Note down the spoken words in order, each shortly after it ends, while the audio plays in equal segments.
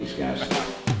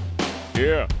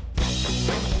Yeah.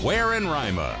 Ware and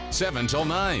Rima, 7 till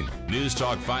 9. News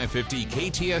Talk 550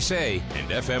 KTSA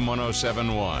and FM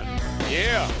 1071.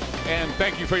 Yeah. And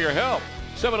thank you for your help.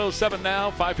 707 now,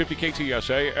 550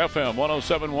 KTSA, FM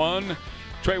 1071.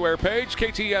 Trey Ware page,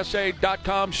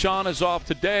 KTSA.com. Sean is off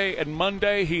today, and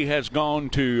Monday he has gone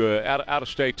to out of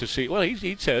state to see, well,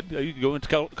 he said he's going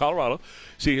to Colorado,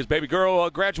 see his baby girl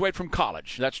graduate from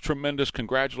college. That's tremendous.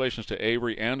 Congratulations to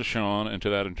Avery and to Sean and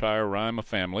to that entire Rima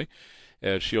family,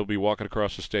 as she'll be walking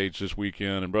across the stage this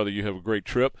weekend. And, brother, you have a great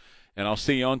trip, and I'll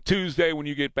see you on Tuesday when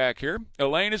you get back here.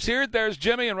 Elaine is here. There's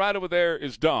Jimmy, and right over there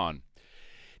is Dawn.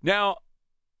 Now,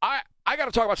 I got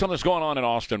to talk about something that's going on in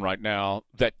Austin right now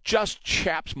that just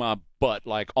chaps my butt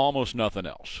like almost nothing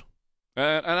else.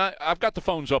 And I've got the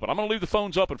phones open. I'm going to leave the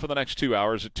phones open for the next 2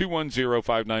 hours at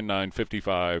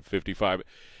 210-599-5555.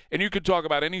 And you can talk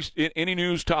about any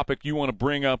news topic you want to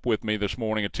bring up with me this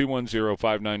morning at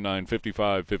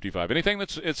 210-599-5555. Anything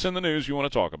that's in the news you want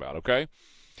to talk about, okay?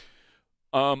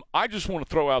 I just want to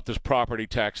throw out this property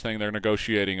tax thing they're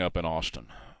negotiating up in Austin.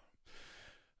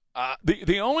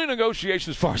 The only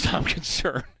negotiation, as far as I'm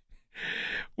concerned,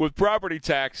 with property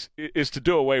tax is to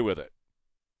do away with it.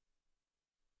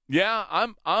 Yeah,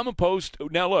 I'm opposed.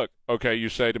 Now, look, okay, you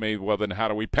say to me, well, then how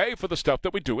do we pay for the stuff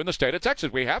that we do in the state of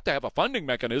Texas? We have to have a funding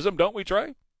mechanism, don't we,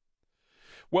 Trey?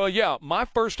 Well, yeah, my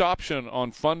first option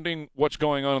on funding what's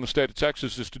going on in the state of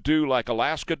Texas is to do like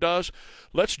Alaska does.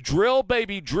 Let's drill,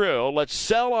 baby, drill. Let's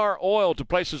sell our oil to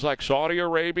places like Saudi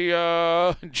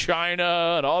Arabia and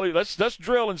China and all these. Let's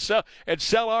drill and sell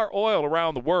our oil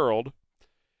around the world.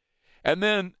 And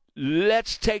then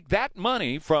let's take that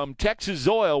money from Texas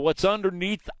oil, what's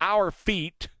underneath our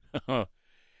feet, and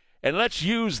let's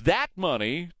use that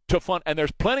money to fund. And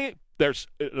let me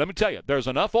tell you, there's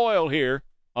enough oil here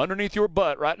underneath your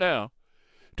butt right now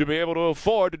to be able to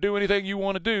afford to do anything you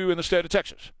want to do in the state of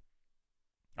Texas.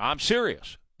 I'm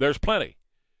serious. There's plenty.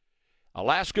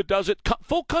 Alaska does it.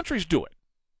 Full countries do it.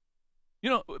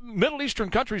 You know, Middle Eastern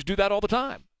countries do that all the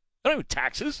time. They don't have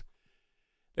taxes.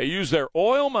 They use their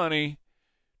oil money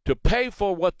to pay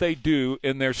for what they do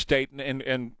in their state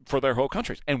and for their whole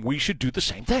countries. And we should do the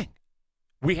same thing.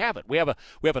 We have it. We have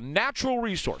a natural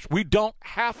resource. We don't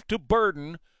have to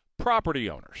burden property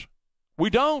owners. We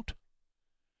don't.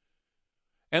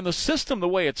 And the system, the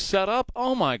way it's set up,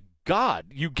 oh, my God,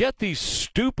 you get these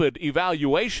stupid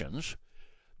evaluations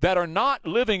that are not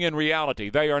living in reality.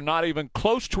 They are not even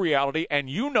close to reality, and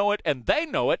you know it, and they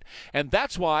know it, and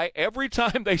that's why every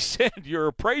time they send your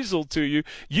appraisal to you,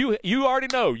 you already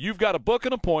know you've got to book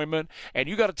an appointment, and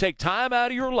you got to take time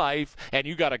out of your life, and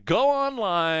you got to go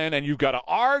online, and you've got to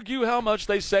argue how much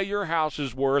they say your house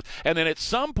is worth, and then at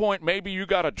some point maybe you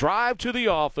got to drive to the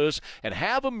office and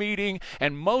have a meeting,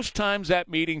 and most times that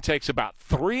meeting takes about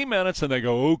 3 minutes, and they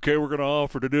go, okay, we're going to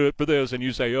offer to do it for this, and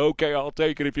you say, okay, I'll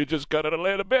take it if you just cut it a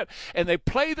little bit. And they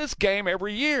play this game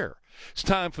every year. It's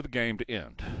time for the game to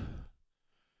end.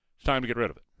 It's time to get rid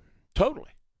of it. Totally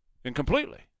and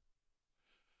completely.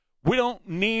 We don't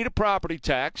need a property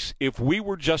tax if we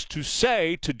were just to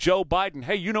say to Joe Biden,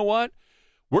 hey, you know what?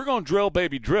 We're going to drill,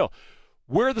 baby, drill.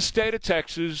 We're the state of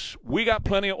Texas. We got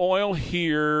plenty of oil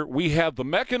here. We have the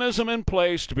mechanism in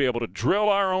place to be able to drill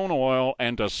our own oil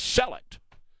and to sell it.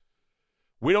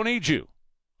 We don't need you.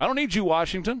 I don't need you,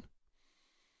 Washington.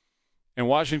 And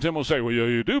Washington will say, well, yeah,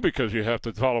 you do because you have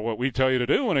to follow what we tell you to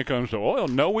do when it comes to oil.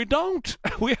 No, we don't.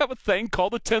 We have a thing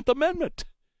called the 10th Amendment.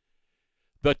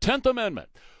 The 10th Amendment.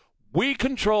 We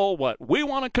control what we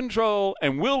want to control,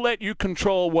 and we'll let you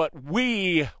control what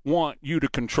we want you to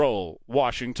control,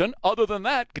 Washington. Other than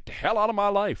that, get the hell out of my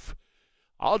life.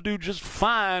 I'll do just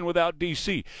fine without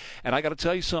D.C. And I got to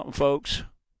tell you something, folks.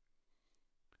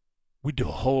 We do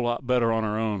a whole lot better on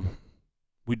our own.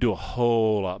 We do a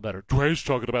whole lot better. Dre's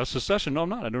talking about secession. No, I'm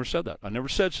not. I never said that. I never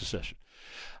said secession.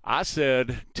 I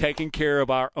said taking care of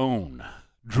our own,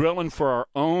 drilling for our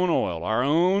own oil, our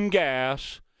own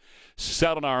gas,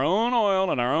 selling our own oil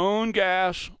and our own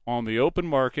gas on the open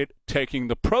market, taking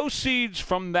the proceeds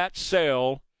from that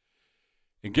sale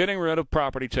and getting rid of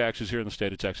property taxes here in the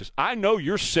state of Texas. I know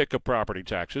you're sick of property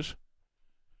taxes.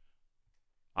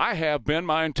 I have been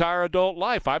my entire adult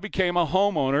life. I became a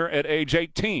homeowner at age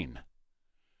 18.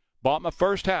 Bought my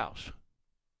first house.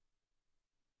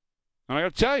 And I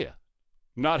got to tell you,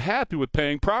 not happy with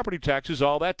paying property taxes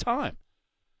all that time.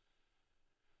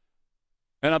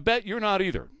 And I bet you're not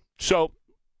either. So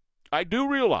I do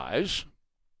realize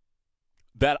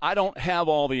that I don't have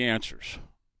all the answers.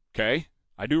 Okay?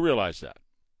 I do realize that.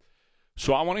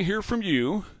 So I want to hear from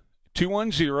you.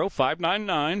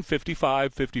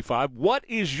 210-599-5555. What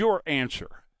is your answer?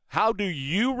 How do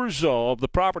you resolve the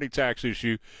property tax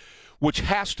issue, which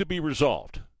has to be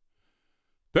resolved?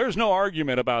 There's no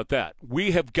argument about that.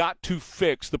 We have got to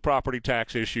fix the property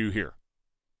tax issue here.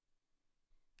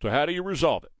 So how do you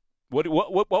resolve it?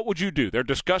 What would you do? They're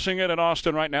discussing it in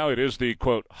Austin right now. It is the,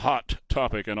 quote, hot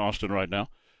topic in Austin right now.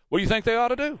 What do you think they ought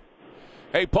to do?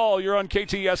 Hey, Paul, you're on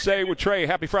KTSA with Trey.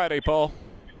 Happy Friday, Paul.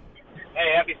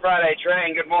 Hey, happy Friday, Trey,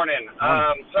 and good morning.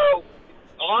 So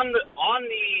on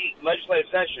the legislative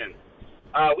session,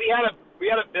 we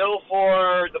had a bill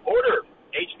for the border,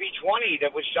 HB 20,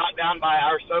 that was shot down by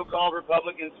our so-called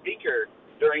Republican speaker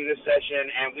during this session,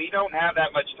 and we don't have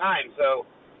that much time. So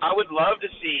I would love to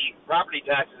see property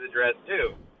taxes addressed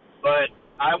too, but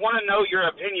I want to know your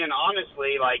opinion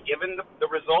honestly, like given the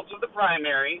results of the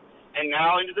primary and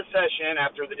now into the session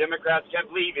after the Democrats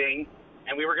kept leaving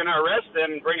and we were going to arrest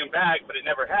them and bring them back, but it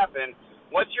never happened.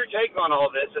 What's your take on all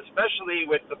this, especially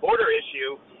with the border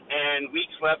issue and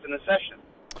weeks left in the session?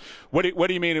 What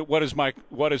do you mean? What is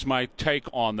my take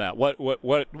on that?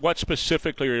 What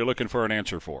specifically are you looking for an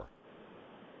answer for?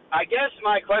 I guess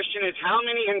my question is, how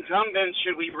many incumbents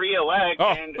should we reelect,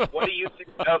 and what do you think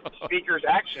of the speaker's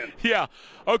actions? Yeah.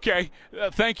 Okay.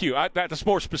 Thank you. That's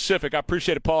more specific. I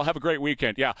appreciate it, Paul. Have a great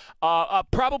weekend. Yeah.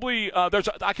 Probably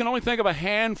I can only think of a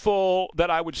handful that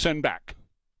I would send back.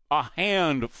 A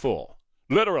handful.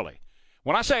 Literally.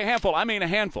 When I say a handful, I mean a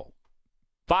handful.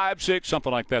 5, 6,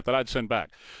 something like that I'd send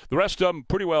back. The rest of them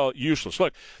pretty well useless.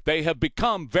 Look, they have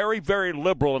become very, very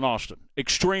liberal in Austin.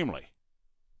 Extremely.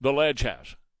 The ledge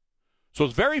has. So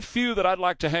there's very few that I'd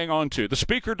like to hang on to. The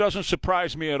speaker doesn't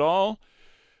surprise me at all.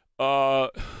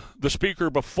 The speaker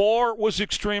before was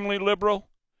extremely liberal,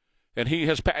 and he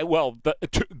has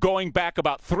going back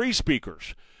about 3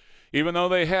 speakers, even though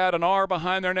they had an R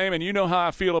behind their name. And you know how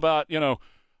I feel about,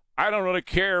 I don't really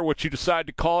care what you decide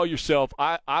to call yourself.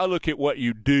 I look at what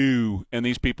you do, and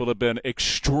these people have been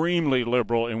extremely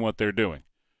liberal in what they're doing.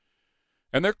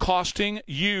 And they're costing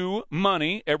you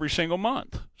money every single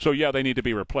month. So, yeah, they need to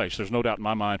be replaced. There's no doubt in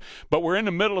my mind. But we're in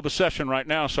the middle of the session right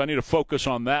now, so I need to focus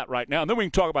on that right now. And then we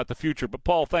can talk about the future. But,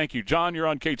 Paul, thank you. John, you're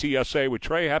on KTSA with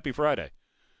Trey. Happy Friday.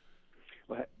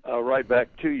 Well, right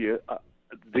back to you.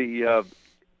 The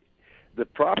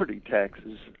property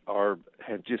taxes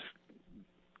have just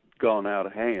gone out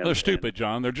of hand. They're stupid,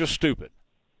 John. They're just stupid.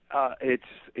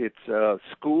 It's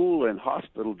school and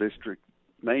hospital district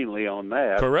mainly on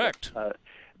that. Correct.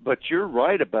 But you're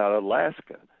right about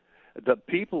Alaska. The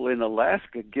people in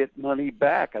Alaska get money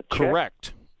back.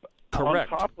 Correct. On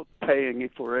top of paying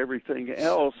for everything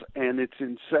else, and it's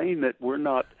insane that we're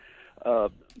not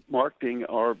marketing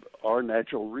our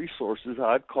natural resources.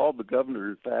 I've called the governor.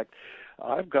 In fact,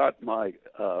 I've got my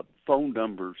phone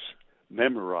numbers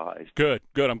memorized. Good.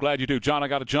 I'm glad you do. John, I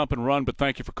got to jump and run, but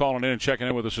thank you for calling in and checking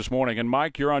in with us this morning. And,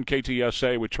 Mike, you're on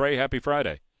KTSA with Trey. Happy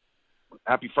Friday.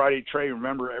 Happy Friday, Trey.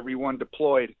 Remember, everyone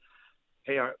deployed.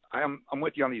 Hey, I'm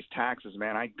with you on these taxes,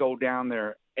 man. I go down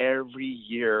there every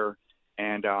year,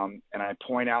 and I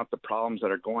point out the problems that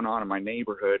are going on in my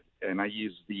neighborhood, and I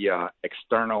use the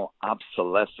external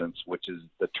obsolescence, which is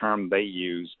the term they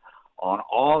use, on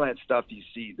all that stuff you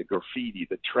see, the graffiti,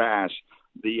 the trash,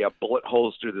 the bullet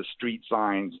holes through the street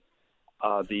signs,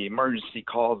 the emergency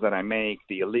calls that I make,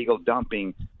 the illegal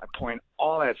dumping. I point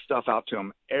all that stuff out to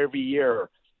them every year.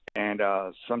 And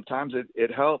sometimes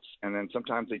it helps, and then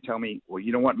sometimes they tell me, well,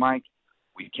 you know what, Mike?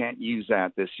 We can't use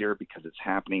that this year because it's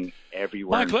happening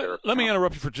everywhere. Mike, let me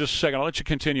interrupt you for just a second. I'll let you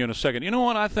continue in a second. You know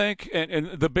what I think,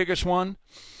 and the biggest one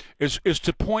is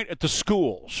to point at the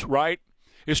schools, right?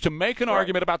 Is to make an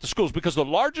argument about the schools, because the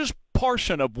largest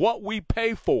portion of what we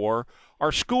pay for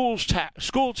are school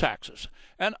taxes.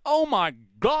 And, oh, my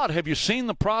God, have you seen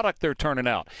the product they're turning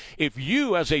out? If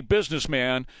you, as a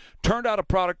businessman, turned out a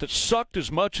product that sucked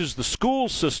as much as the school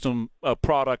system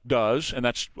product does, and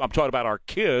I'm talking about our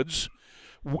kids,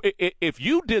 if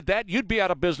you did that, you'd be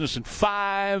out of business in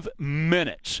 5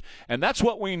 minutes. And that's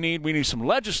what we need. We need some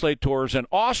legislators in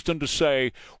Austin to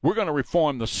say, we're going to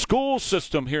reform the school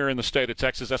system here in the state of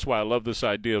Texas. That's why I love this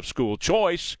idea of school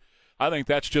choice. I think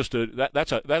that's just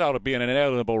that ought to be an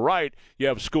inalienable right. You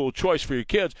have school choice for your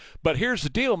kids. But here's the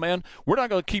deal, man. We're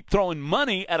not going to keep throwing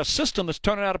money at a system that's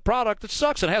turning out a product that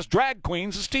sucks and has drag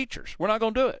queens as teachers. We're not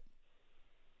going to do it.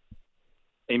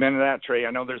 Amen to that, Trey.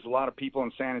 I know there's a lot of people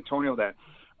in San Antonio that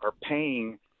are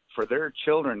paying for their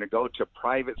children to go to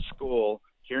private school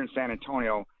here in San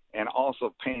Antonio, and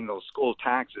also paying those school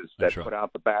taxes that put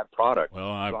out the bad product.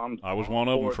 Well, I was one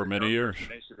of them for many years.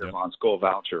 Yep. On school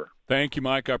voucher. Thank you,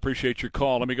 Mike. I appreciate your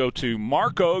call. Let me go to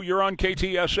Marco. You're on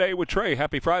KTSA with Trey.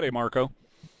 Happy Friday, Marco.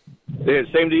 Yeah,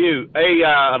 same to you. Hey,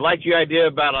 I like your idea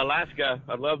about Alaska.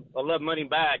 I love money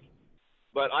back.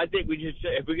 But I think we just,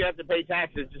 if we have to pay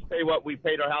taxes, just pay what we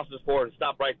paid our houses for and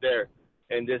stop right there,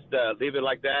 and just leave it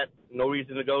like that. No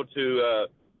reason to go to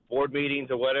board meetings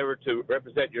or whatever to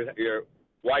represent your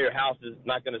why your house is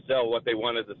not going to sell what they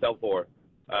wanted to sell for.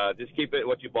 Just keep it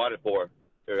what you bought it for.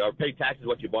 Or pay taxes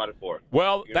what you bought it for.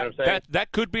 Well, you know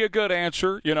that could be a good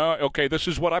answer. Okay, this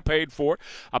is what I paid for.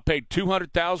 I paid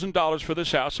 $200,000 for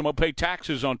this house. I'm going to pay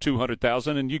taxes on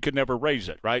 $200,000, and you could never raise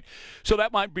it, right? So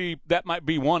that might be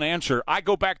one answer. I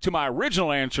go back to my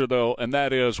original answer, though, and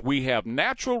that is we have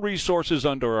natural resources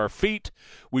under our feet.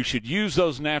 We should use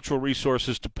those natural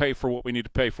resources to pay for what we need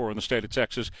to pay for in the state of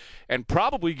Texas and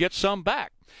probably get some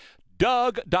back.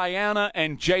 Doug, Diana,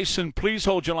 and Jason, please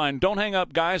hold your line. Don't hang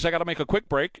up, guys. I got to make a quick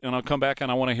break, and I'll come back, and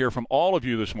I want to hear from all of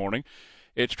you this morning.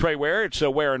 It's Trey Ware. It's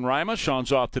Ware and Rima.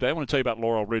 Sean's off today. I want to tell you about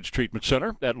Laurel Ridge Treatment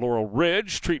Center. At Laurel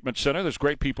Ridge Treatment Center, there's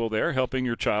great people there helping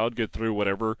your child get through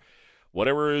whatever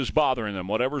is bothering them,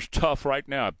 whatever's tough right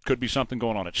now. It could be something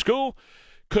going on at school,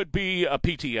 could be a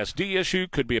PTSD issue,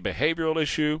 could be a behavioral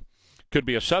issue, could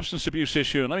be a substance abuse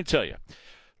issue. And let me tell you,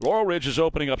 Laurel Ridge is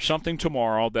opening up something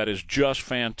tomorrow that is just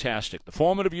fantastic. The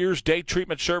Formative Years Day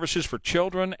Treatment Services for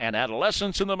Children and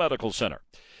Adolescents in the Medical Center.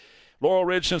 Laurel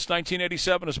Ridge, since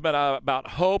 1987, has been about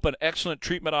hope and excellent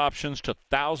treatment options to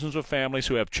thousands of families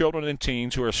who have children and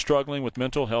teens who are struggling with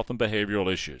mental health and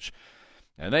behavioral issues.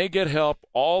 And they get help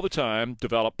all the time,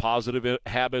 develop positive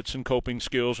habits and coping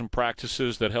skills and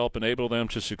practices that help enable them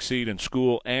to succeed in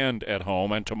school and at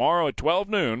home. And tomorrow at 12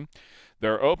 noon,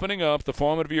 they're opening up the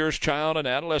Formative Years Child and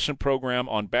Adolescent Program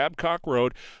on Babcock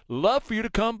Road. Love for you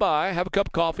to come by, have a cup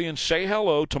of coffee, and say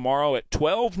hello tomorrow at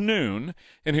 12 noon.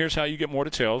 And here's how you get more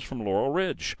details from Laurel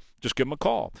Ridge. Just give them a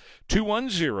call,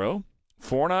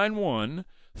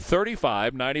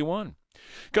 210-491-3591.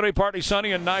 Going to be partly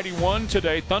sunny and 91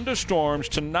 today. Thunderstorms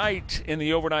tonight in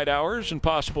the overnight hours and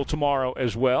possible tomorrow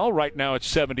as well. Right now it's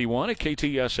 71 at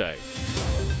KTSA.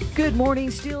 Good morning.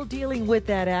 Still dealing with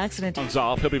that accident.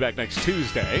 He'll be back next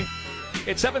Tuesday.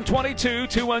 It's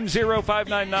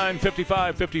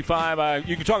 722-210-599-5555.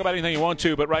 You can talk about anything you want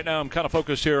to, but right now I'm kind of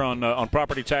focused here on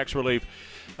property tax relief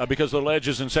because the ledge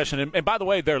is in session. And by the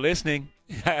way, they're listening.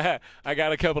 I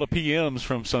got a couple of PMs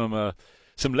from some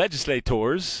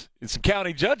legislators and some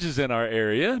county judges in our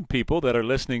area, people that are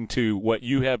listening to what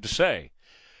you have to say.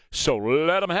 So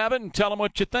let them have it and tell them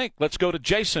what you think. Let's go to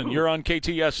Jason. You're on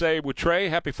KTSA with Trey.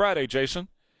 Happy Friday, Jason.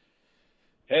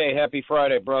 Hey, happy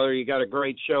Friday, brother. You got a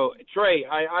great show. Trey,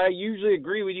 I usually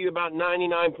agree with you about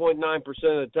 99.9% of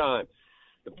the time.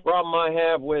 The problem I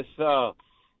have with,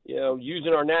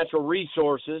 using our natural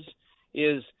resources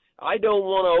is I don't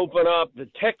want to open up the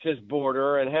Texas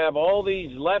border and have all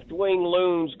these left-wing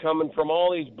loons coming from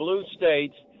all these blue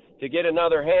states to get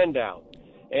another handout.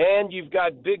 And you've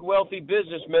got big, wealthy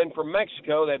businessmen from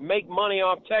Mexico that make money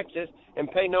off Texas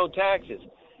and pay no taxes.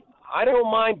 I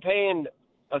don't mind paying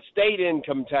a state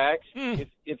income tax if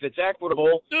it's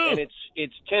equitable and it's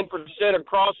 10%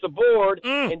 across the board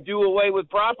and do away with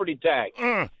property tax.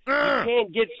 You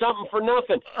can't get something for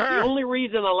nothing. The only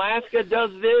reason Alaska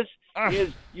does this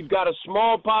is you've got a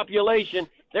small population.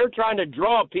 They're trying to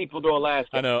draw people to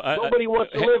Alaska. I know. Nobody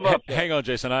wants to live up there. Hang on,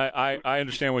 Jason. I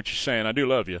understand what you're saying. I do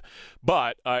love you.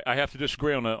 But I have to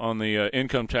disagree on the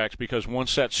income tax because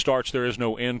once that starts, there is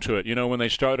no end to it. You know, when they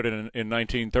started it in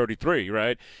 1933,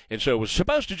 right? And so it was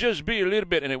supposed to just be a little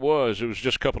bit, and it was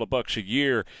just a couple of bucks a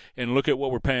year. And look at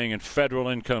what we're paying in federal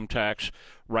income tax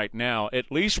right now. At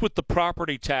least with the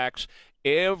property tax,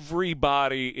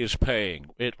 everybody is paying.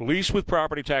 At least with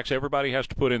property tax, everybody has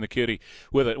to put in the kitty.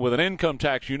 With an income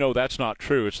tax, that's not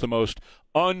true. It's the most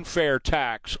unfair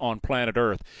tax on planet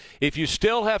Earth. If you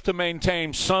still have to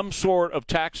maintain some sort of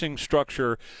taxing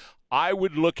structure, I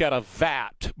would look at a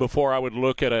VAT before I would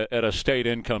look at a state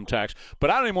income tax.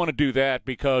 But I don't even want to do that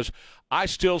because I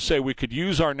still say we could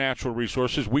use our natural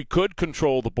resources. We could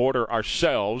control the border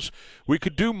ourselves. We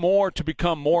could do more to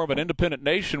become more of an independent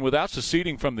nation without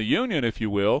seceding from the Union, if you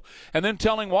will, and then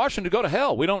telling Washington to go to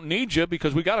hell. We don't need you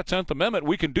because we got a 10th Amendment.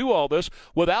 We can do all this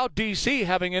without D.C.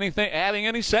 having any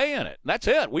say in it. That's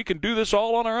it. We can do this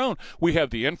all on our own. We have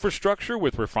the infrastructure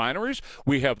with refineries.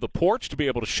 We have the ports to be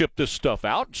able to ship this stuff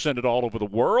out and send it all over the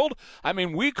world. I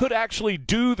mean, we could actually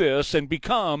do this and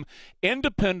become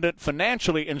independent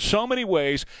financially in so many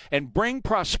ways and bring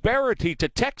prosperity to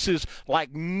Texas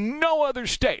like no other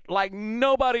state, like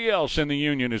nobody else in the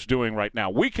Union is doing right now.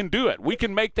 We can do it. We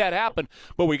can make that happen,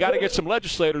 but we got to get some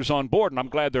legislators on board, and I'm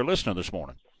glad they're listening this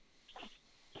morning.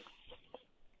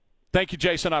 Thank you,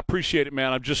 Jason. I appreciate it,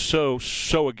 man. I'm just so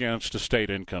against a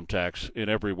state income tax in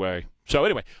every way. So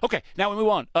anyway, okay, now we move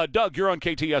on. Doug, you're on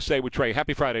KTSA with Trey.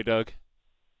 Happy Friday, Doug.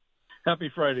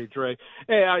 Happy Friday, Trey.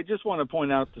 Hey, I just want to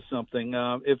point out to something.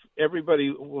 If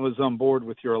everybody was on board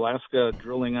with your Alaska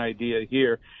drilling idea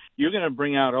here, you're going to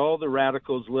bring out all the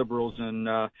radicals, liberals,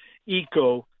 and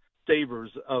eco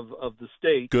savers of the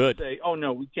state. Good. Say, oh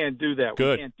no, we can't do that.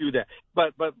 Good. We can't do that.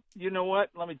 But you know what?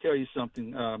 Let me tell you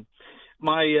something.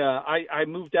 I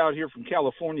moved out here from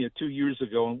California 2 years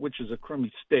ago, which is a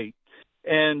crummy state,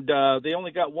 and they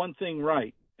only got one thing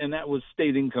right, and that was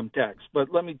state income tax.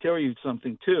 But let me tell you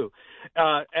something, too.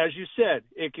 As you said,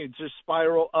 it can just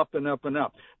spiral up and up and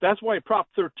up. That's why Prop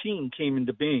 13 came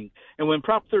into being. And when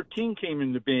Prop 13 came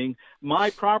into being, my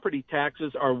property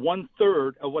taxes are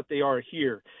 1/3 of what they are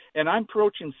here. And I'm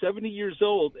approaching 70 years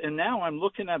old, and now I'm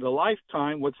looking at a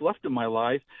lifetime, what's left of my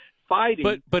life,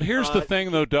 fighting. But here's the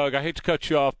thing, though, Doug. I hate to cut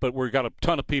you off, but we've got a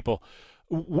ton of people.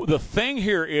 The thing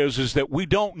here is that we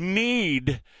don't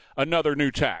need another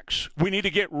new tax. We need to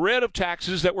get rid of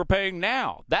taxes that we're paying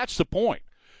now. That's the point.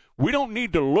 We don't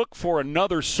need to look for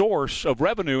another source of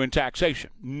revenue in taxation.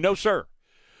 No, sir.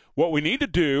 What we need to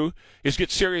do is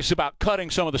get serious about cutting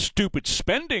some of the stupid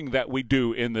spending that we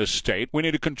do in this state. We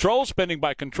need to control spending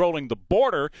by controlling the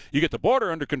border. You get the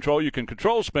border under control, you can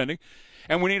control spending.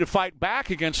 And we need to fight back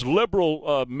against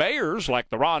liberal mayors like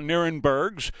the Ron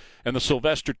Nirenbergs and the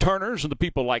Sylvester Turners and the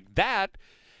people like that.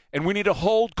 And we need to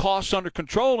hold costs under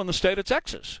control in the state of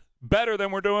Texas better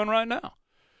than we're doing right now.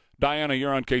 Diana,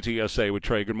 you're on KTSA with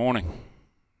Trey. Good morning.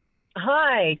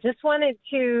 Hi. Just wanted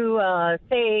to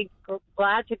say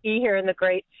glad to be here in the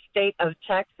great state of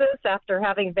Texas after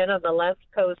having been on the left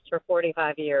coast for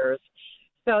 45 years.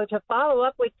 So to follow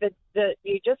up with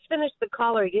you just finished the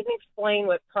caller. You didn't explain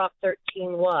what Prop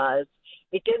 13 was.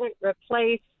 It didn't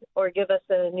replace or give us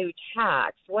a new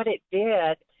tax. What it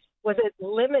did was it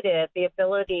limited the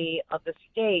ability of the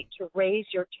state to raise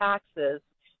your taxes,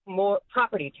 more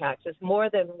property taxes, more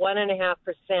than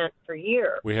 1.5% per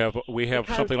year. We have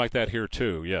something like that here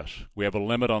too. Yes, we have a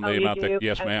limit on the amount that.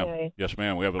 Yes, ma'am. Okay. Yes,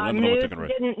 ma'am. We have a limit on what they can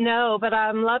raise. I didn't know, but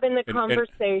I'm loving the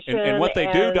conversation. And what they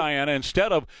do, Diana,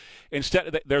 instead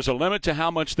there's a limit to how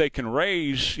much they can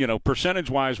raise.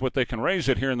 Percentage-wise, what they can raise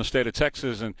it here in the state of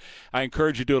Texas. And I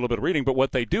encourage you to do a little bit of reading. But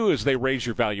what they do is they raise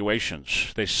your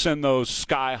valuations. They send those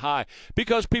sky high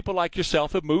because people like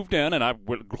yourself have moved in, and I'm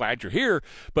glad you're here.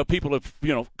 But people have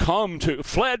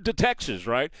fled to Texas,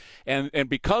 right? And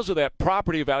because of that,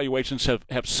 property valuations have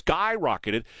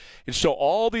skyrocketed. And so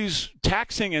all these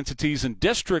taxing entities and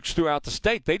districts throughout the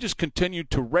state, they just continue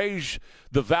to raise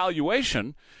the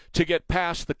valuation to get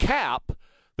past the cap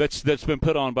that's been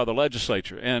put on by the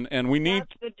legislature. And we need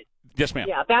yes, ma'am.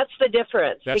 Yeah, that's the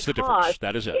difference. That's the difference.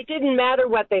 That is it. It didn't matter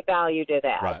what they valued it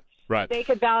at. Right. They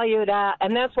could value it at,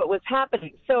 and that's what was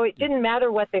happening. So it didn't matter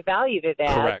what they valued it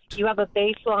at. Correct. You have a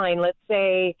baseline, let's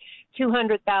say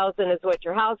 $200,000 is what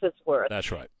your house is worth.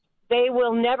 That's right. They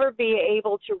will never be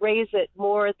able to raise it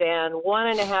more than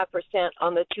 1.5%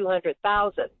 on the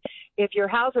 $200,000. If your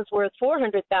house is worth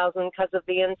 $400,000 because of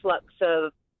the influx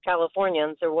of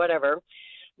Californians or whatever,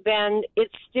 then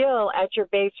it's still at your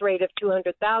base rate of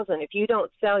 $200,000. If you don't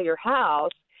sell your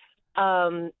house,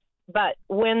 but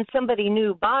when somebody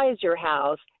new buys your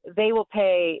house, they will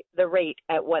pay the rate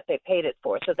at what they paid it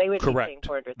for. So they would be paying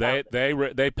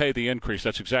 $400,000. They pay the increase.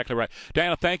 That's exactly right.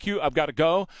 Diana, thank you. I've got to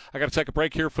go. I got to take a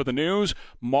break here for the news.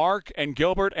 Mark and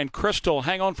Gilbert and Crystal,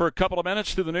 hang on for a couple of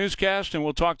minutes through the newscast, and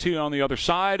we'll talk to you on the other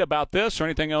side about this or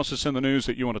anything else that's in the news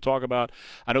that you want to talk about.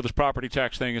 I know this property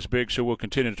tax thing is big, so we'll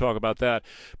continue to talk about that.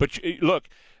 But look,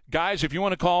 guys, if you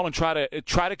want to call and try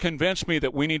to convince me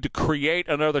that we need to create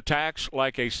another tax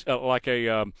like a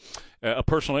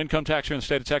personal income tax here in the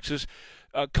state of Texas,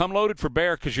 come loaded for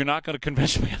bear, because you're not going to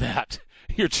convince me of that.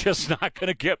 You're just not going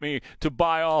to get me to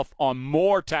buy off on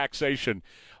more taxation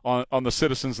on the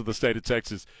citizens of the state of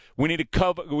Texas. We need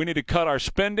to cut our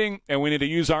spending, and we need to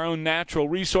use our own natural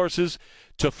resources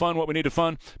to fund what we need to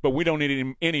fund, but we don't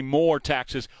need any more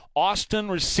taxes. Austin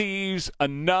receives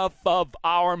enough of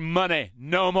our money.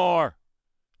 No more.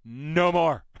 No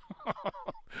more.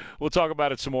 We'll talk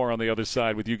about it some more on the other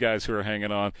side with you guys who are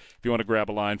hanging on. If you want to grab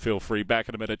a line, feel free. Back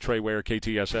in a minute. Trey Ware,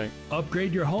 KTSA.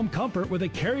 Upgrade your home comfort with a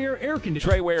Carrier air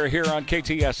conditioner. Trey Ware here on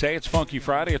KTSA. It's Funky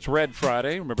Friday. It's Red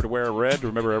Friday. Remember to wear red.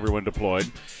 Remember everyone deployed.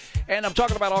 And I'm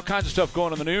talking about all kinds of stuff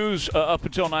going in the news up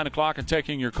until 9 o'clock and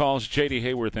taking your calls. J.D.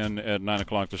 Hayworth in at 9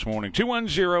 o'clock this morning.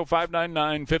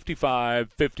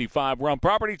 210-599-5555. We're on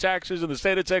property taxes in the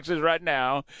state of Texas right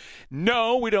now.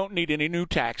 No, we don't need any new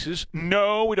taxes.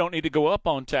 No, we don't need to go up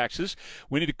on taxes.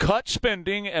 We need to cut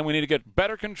spending, and we need to get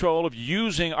better control of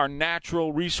using our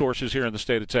natural resources here in the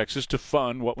state of Texas to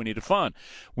fund what we need to fund.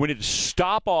 We need to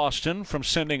stop Austin from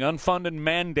sending unfunded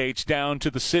mandates down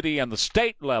to the city and the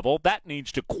state level. That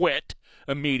needs to quit.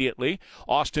 immediately.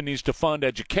 Austin needs to fund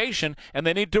education, and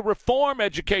they need to reform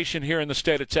education here in the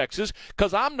state of Texas,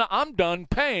 because I'm done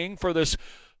paying for this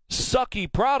sucky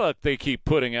product they keep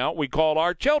putting out we call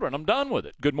our children. I'm done with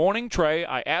it. Good morning, Trey.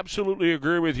 I absolutely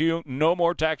agree with you. No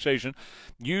more taxation.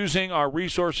 Using our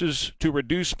resources to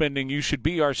reduce spending. You should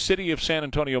be our City of San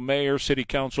Antonio mayor, city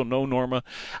council. No, Norma.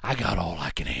 I got all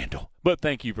I can handle. But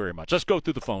thank you very much. Let's go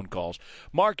through the phone calls.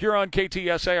 Mark, you're on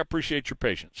KTSA. I appreciate your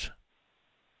patience.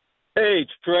 Hey,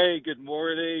 Trey, good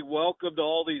morning. Welcome to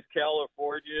all these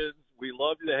Californians. We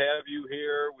love to have you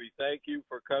here. We thank you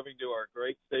for coming to our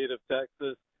great state of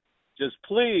Texas. Just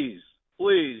please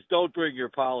don't bring your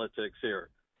politics here.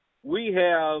 We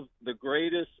have the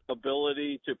greatest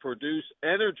ability to produce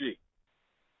energy,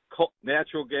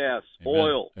 natural gas, Amen.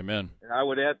 oil. Amen. And I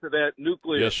would add to that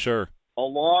nuclear. Yes, sir.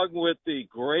 Along with the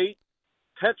great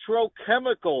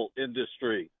petrochemical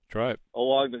industry. That's right.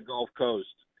 Along the Gulf Coast.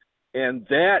 And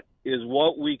that is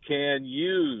what we can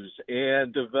use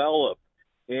and develop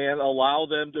and allow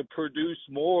them to produce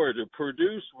more, to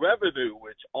produce revenue,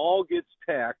 which all gets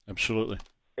taxed. Absolutely.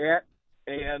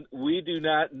 And we do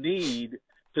not need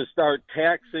to start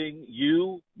taxing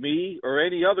you, me, or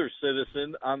any other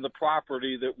citizen on the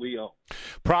property that we own.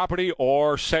 Property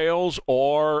or sales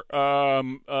or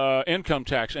income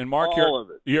tax. And Mark,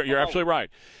 you're absolutely right.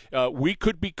 We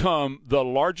could become the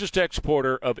largest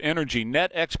exporter of energy,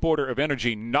 net exporter of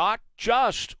energy, not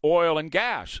just oil and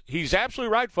gas. He's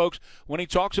absolutely right, folks, when he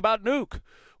talks about nuke.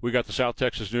 We got the South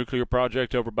Texas Nuclear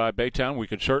Project over by Baytown. We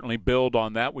could certainly build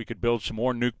on that. We could build some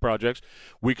more nuke projects.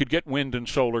 We could get wind and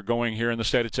solar going here in the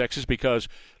state of Texas, because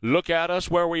look at us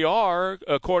where we are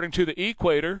according to the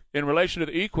equator. In relation to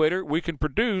the equator, we can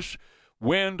produce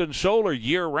wind and solar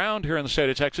year-round here in the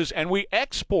state of Texas, and we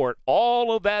export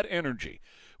all of that energy.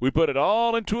 We put it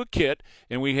all into a kit,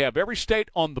 and we have every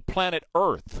state on the planet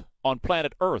Earth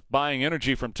buying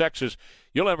energy from Texas.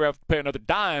 You'll never have to pay another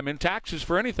dime in taxes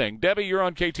for anything. Debbie, you're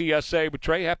on KTSA with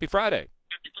Trey. Happy Friday.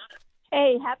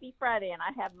 Hey, happy Friday, and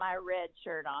I have my red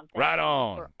shirt on. Right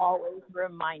on. For always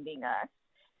reminding us.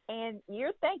 And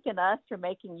you're thanking us for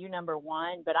making you number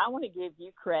one, but I want to give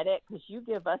you credit because you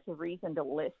give us a reason to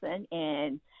listen,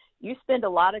 and you spend a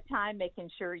lot of time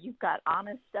making sure you've got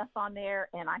honest stuff on there,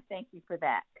 and I thank you for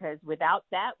that, because without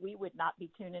that, we would not be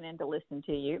tuning in to listen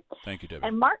to you. Thank you, Debbie.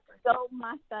 And Mark stole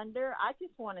my thunder. I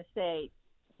just want to say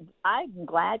I'm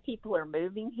glad people are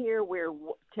moving here.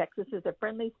 Texas is a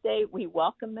friendly state. We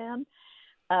welcome them.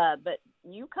 But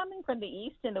you coming from the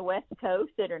East and the West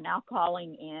Coast that are now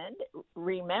calling in,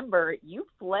 remember, you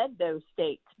fled those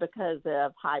states because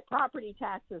of high property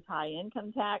taxes, high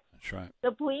income tax. That's right.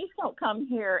 So please don't come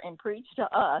here and preach to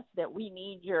us that we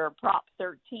need your Prop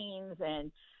 13s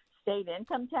and state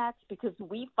income tax, because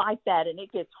we fight that, and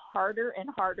it gets harder and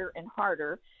harder and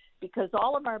harder, because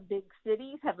all of our big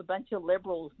cities have a bunch of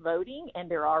liberals voting, and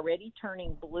they're already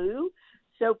turning blue.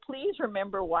 So please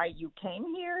remember why you came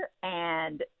here,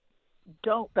 and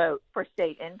don't vote for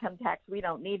state income tax. We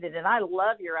don't need it. And I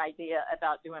love your idea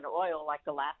about doing oil like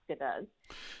Alaska does.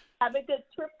 Have a good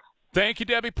trip. Thank you,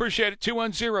 Debbie. Appreciate it.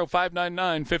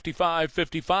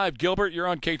 210-599-5555. Gilbert, you're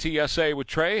on KTSA with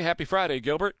Trey. Happy Friday,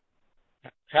 Gilbert.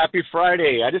 Happy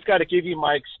Friday. I just got to give you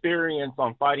my experience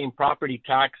on fighting property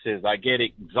taxes. I get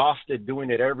exhausted doing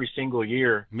it every single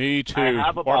year. Me too.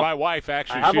 Or my wife,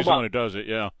 actually. She's the one who does it,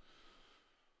 yeah.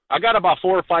 I got about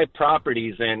 4 or 5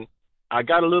 properties, and I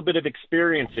got a little bit of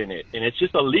experience in it, and it's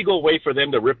just a legal way for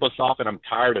them to rip us off, and I'm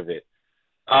tired of it.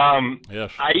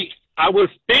 Yes. I was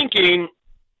thinking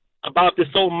about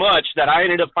this so much that I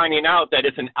ended up finding out that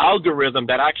it's an algorithm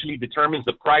that actually determines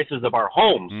the prices of our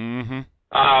homes. Mm-hmm.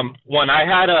 When I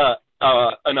had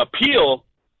an appeal,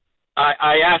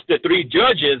 I asked the 3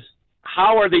 judges,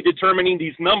 how are they determining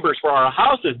these numbers for our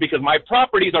houses? Because my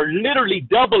properties are literally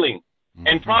doubling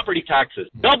in property taxes,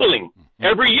 doubling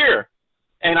every year.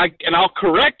 And I'll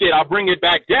correct it. I'll bring it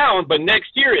back down. But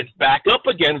next year it's back up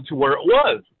again to where it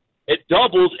was. It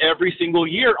doubles every single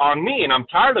year on me, and I'm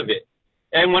tired of it.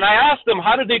 And when I asked them,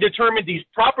 how do they determine these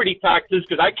property taxes?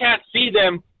 Because I can't see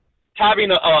them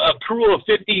having a crew of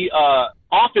 50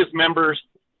 office members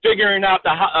figuring out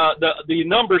the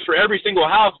numbers for every single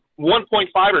house, 1.5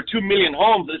 or 2 million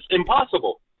homes. It's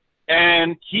impossible.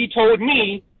 And he told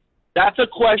me that's a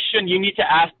question you need to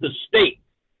ask the state.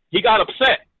 He got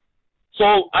upset.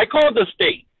 So I called the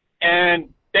state,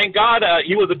 and thank God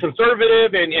he was a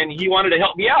conservative, and he wanted to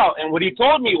help me out. And what he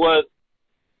told me was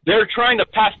they're trying to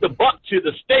pass the buck to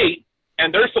the state,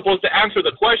 and they're supposed to answer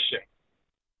the question.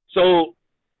 So,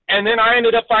 and then I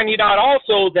ended up finding out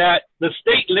also that the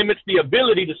state limits the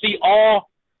ability to see all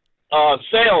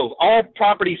sales, all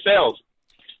property sales,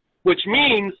 which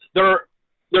means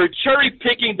they're cherry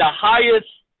picking the highest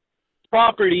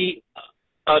property,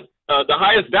 the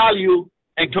highest value,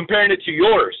 and comparing it to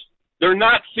yours. They're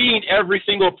not seeing every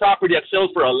single property that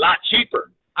sells for a lot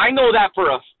cheaper. I know that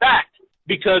for a fact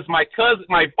because my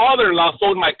father-in-law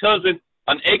sold my cousin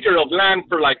an acre of land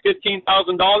for like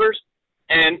 $15,000,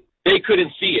 and they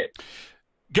couldn't see it.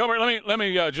 Gilbert, let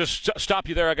me just stop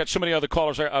you there. I got so many other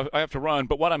callers I have to run.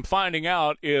 But what I'm finding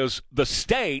out is the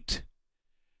state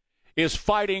is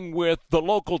fighting with the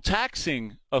local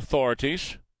taxing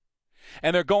authorities,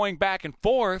 and they're going back and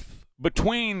forth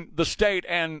between the state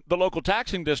and the local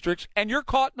taxing districts, and you're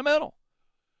caught in the middle.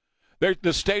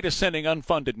 The state is sending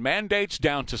unfunded mandates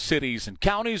down to cities and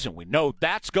counties, and we know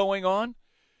that's going on.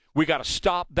 We got to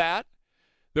stop that.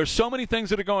 There's so many things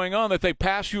that are going on that they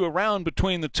pass you around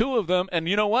between the two of them, and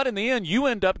you know what? In the end, you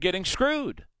end up getting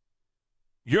screwed.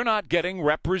 You're not getting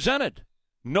represented.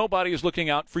 Nobody is looking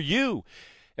out for you.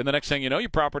 And the next thing you know, your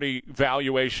property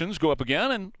valuations go up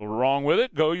again, and along with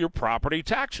it go your property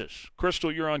taxes.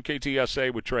 Crystal, you're on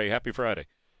KTSA with Trey. Happy Friday.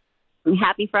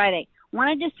 Happy Friday.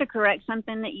 Wanted just to correct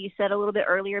something that you said a little bit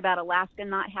earlier about Alaska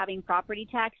not having property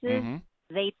taxes.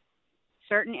 Mm-hmm.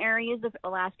 Certain areas of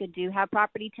Alaska do have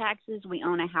property taxes. We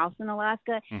own a house in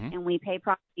Alaska, mm-hmm. and we pay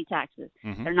property taxes.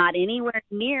 Mm-hmm. They're not anywhere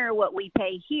near what we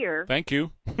pay here. Thank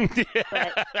you.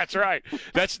 That's right.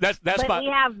 That's but my. We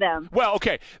have them. Well,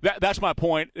 okay. That's my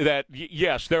point. That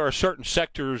yes, there are certain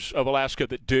sectors of Alaska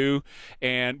that do,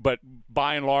 but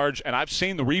by and large, and I've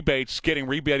seen the rebates getting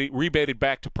rebated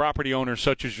back to property owners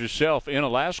such as yourself in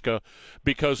Alaska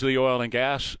because of the oil and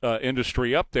gas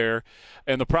industry up there,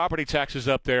 and the property taxes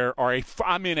up there are a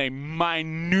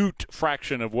minute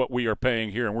fraction of what we are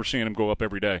paying here, and we're seeing them go up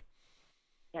every day.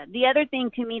 Yeah. The other thing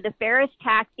to me, the Ferris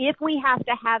tax, if we have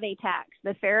to have a tax,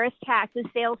 the Ferris tax is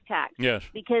sales tax. Yes.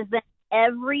 Because then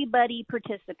everybody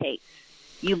participates.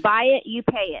 You buy it, you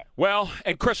pay it. Well,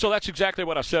 and Crystal, that's exactly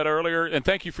what I said earlier, and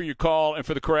thank you for your call and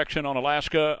for the correction on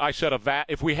Alaska. I said a VAT.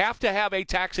 If we have to have a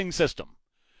taxing system,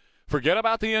 forget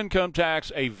about the income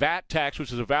tax, a VAT tax,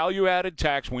 which is a value-added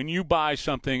tax. When you buy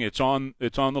something, it's on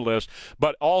the list.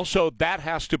 But also that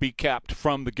has to be capped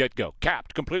from the get-go.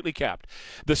 Capped, completely capped.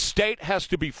 The state has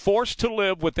to be forced to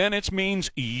live within its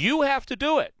means. You have to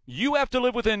do it. You have to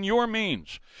live within your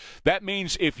means. That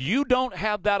means if you don't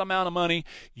have that amount of money,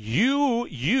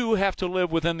 you have to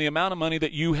live within the amount of money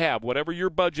that you have, whatever your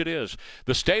budget is.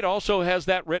 The state also has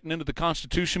that written into the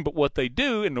Constitution, but what they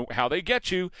do and how they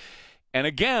get you. And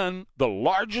again, the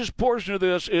largest portion of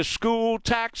this is school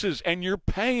taxes, and you're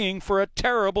paying for a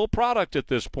terrible product at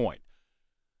this point.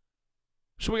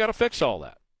 So we got to fix all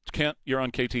that. Kent, you're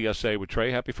on KTSA with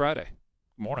Trey. Happy Friday.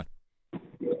 Good morning.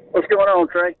 What's going on,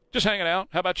 Trey? Just hanging out.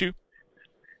 How about you?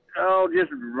 Oh,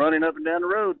 just running up and down the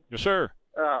road. Yes, sir.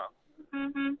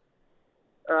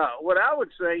 What I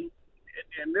would say,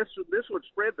 and this would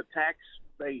spread the tax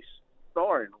base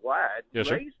far and wide, yes,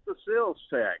 sir. Raise the sales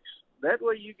tax. That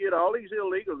way you get all these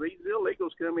illegals. These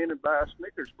illegals come in and buy a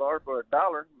Snickers bar for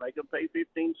 $1, make them pay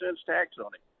 15 cents tax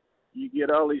on it. You get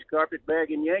all these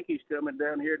carpetbagging Yankees coming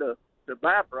down here to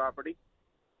buy property.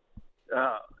 They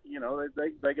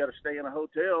got to stay in a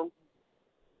hotel.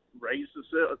 Raise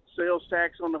the sales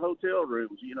tax on the hotel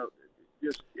rooms.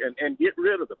 And get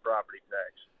rid of the property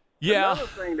tax. Yeah. Another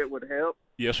thing that would help.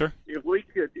 Yes, sir. If we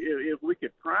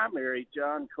could primary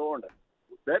John Cornyn,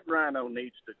 that rhino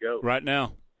needs to go right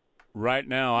now.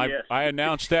 Yes. I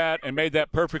announced that and made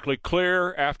that perfectly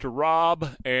clear after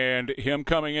Rob and him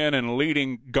coming in and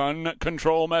leading gun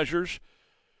control measures,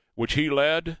 which he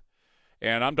led,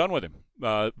 and I'm done with him.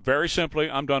 Very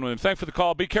simply, I'm done with him. Thanks for the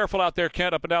call. Be careful out there,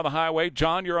 Kent, up and down the highway.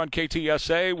 John, you're on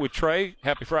KTSA with Trey.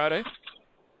 Happy Friday.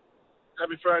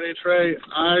 Happy Friday, Trey.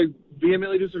 I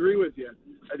vehemently disagree with you.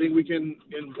 I think we can,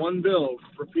 in one bill,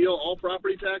 repeal all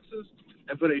property taxes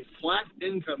and put a flat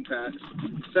income tax,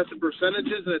 set the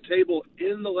percentages in a table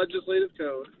in the legislative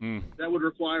code that would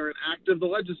require an act of the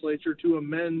legislature to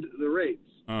amend the rates.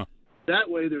 That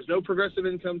way, there's no progressive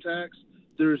income tax.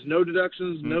 There's no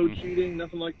deductions, no cheating,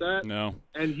 nothing like that. No.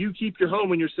 And you keep your home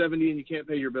when you're 70 and you can't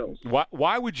pay your bills.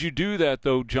 Why would you do that,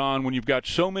 though, John, when you've got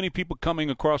so many people coming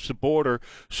across the border,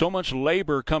 so much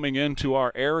labor coming into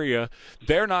our area?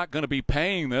 They're not going to be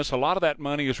paying this. A lot of that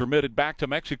money is remitted back to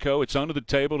Mexico. It's under the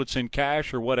table. It's in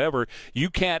cash or whatever. You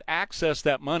can't access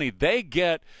that money. They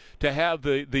get to have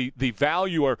the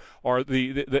value or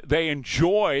they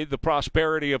enjoy the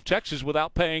prosperity of Texas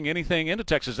without paying anything into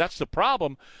Texas. That's the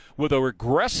problem with a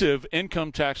regressive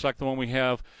income tax like the one we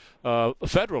have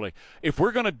federally. If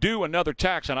we're going to do another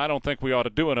tax, and I don't think we ought to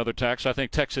do another tax, I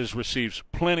think Texas receives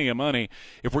plenty of money.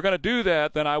 If we're going to do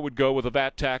that, then I would go with a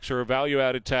VAT tax or a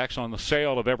value-added tax on the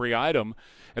sale of every item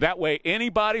That way,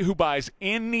 anybody who buys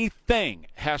anything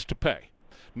has to pay.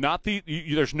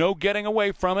 There's no getting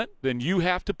away from it. Then you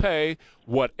have to pay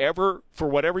whatever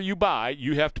you buy.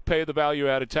 You have to pay the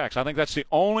value-added tax. I think that's the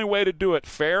only way to do it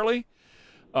fairly.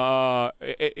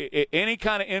 Any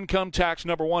kind of income tax,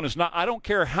 number one, is not. I don't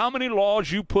care how many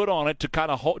laws you put on it to kind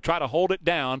of try to hold it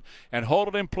down and hold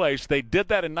it in place. They did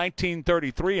that in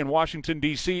 1933 in Washington,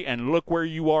 D.C., and look where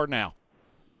you are now.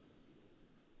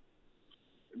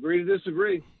 Agree to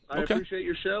disagree. I Okay. appreciate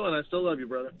your show, and I still love you,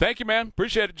 brother. Thank you, man.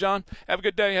 Appreciate it, John. Have a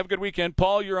good day. Have a good weekend.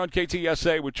 Paul, you're on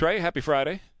KTSA with Trey. Happy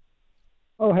Friday.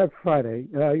 Oh, happy Friday,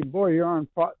 boy! You're on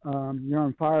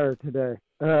fire today.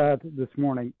 This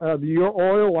morning, your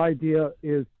oil idea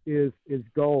is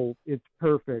gold. It's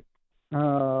perfect.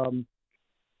 And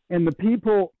the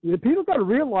people got to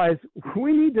realize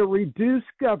we need to reduce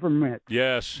government.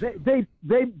 Yes. They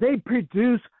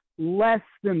produce less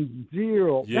than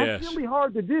zero. Yes. That's really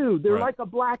hard to do. They're Right. like a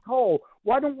black hole.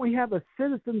 Why don't we have a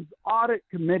citizens audit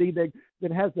committee that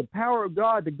has the power of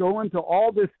God to go into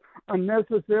all this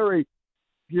unnecessary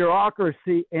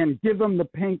bureaucracy and give them the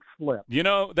pink slip? You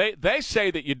know, they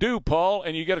say that you do, Paul,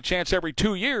 and you get a chance every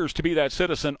 2 years to be that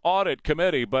citizen audit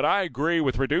committee. But I agree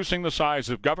with reducing the size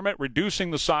of government, reducing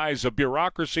the size of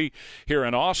bureaucracy here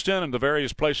in Austin and the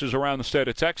various places around the state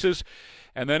of Texas.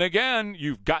 And then again,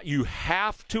 you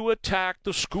have to attack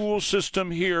the school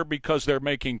system here because they're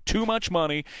making too much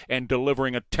money and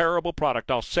delivering a terrible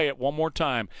product. I'll say it one more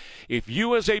time. If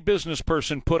you as a business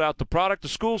person put out the product the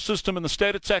school system in the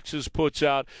state of Texas puts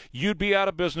out, you'd be out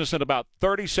of business in about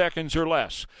 30 seconds or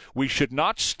less. We should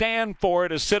not stand for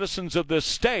it as citizens of this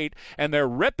state, and they're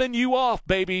ripping you off,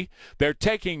 baby. They're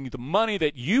taking the money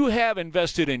that you have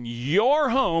invested in your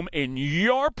home, in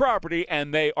your property,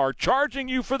 and they are charging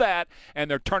you for that, and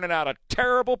they're turning out a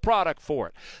terrible product for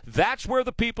it. That's where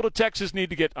the people of Texas need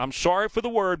to get, I'm sorry for the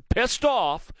word, pissed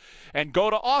off and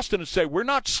go to Austin and say, we're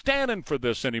not standing for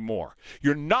this anymore.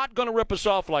 You're not going to rip us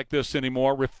off like this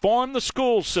anymore. Reform the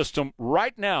school system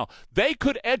right now. They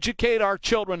could educate our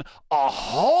children a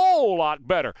whole lot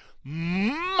better,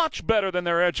 much better than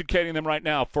they're educating them right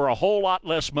now for a whole lot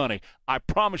less money. I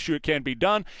promise you it can be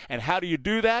done. And how do you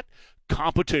do that?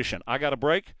 Competition. I got a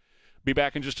break. Be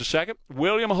back in just a second.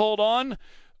 William, hold on.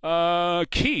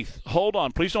 Keith, hold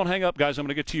on. Please don't hang up, guys. I'm going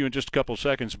to get to you in just a couple of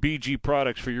seconds. BG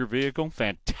products for your vehicle,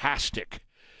 fantastic.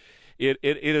 It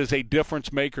is a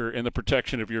difference maker in the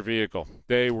protection of your vehicle.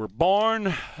 They were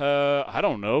born,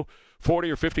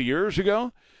 40 or 50 years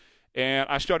ago, and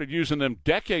I started using them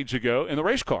decades ago in the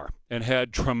race car and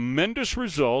had tremendous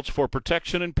results for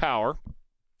protection and power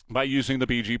by using the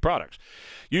BG products.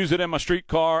 Use it in my street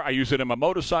car. I use it in my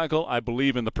motorcycle. I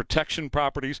believe in the protection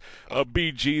properties of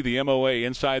BG, the MOA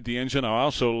inside the engine. I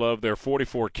also love their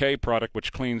 44K product,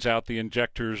 which cleans out the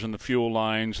injectors and the fuel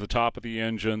lines, the top of the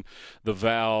engine, the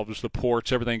valves, the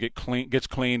ports, everything gets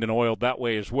cleaned and oiled that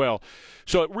way as well.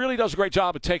 So it really does a great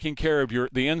job of taking care of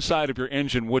the inside of your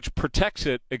engine, which protects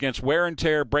it against wear and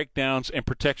tear, breakdowns, and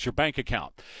protects your bank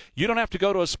account. You don't have to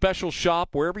go to a special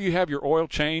shop. Wherever you have your oil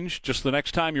change, just the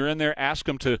next time you're in there, ask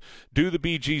them to do the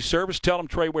BG service. Tell them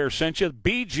Trey Ware sent you.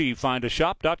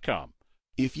 BGFindAShop.com.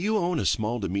 If you own a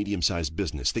small to medium-sized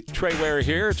business, Trey Ware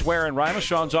here. It's Ware and Rima.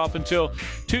 Sean's off until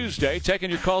Tuesday.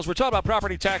 Taking your calls. We're talking about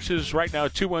property taxes right now.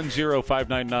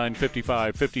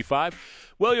 210-599-5555.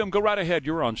 William, go right ahead.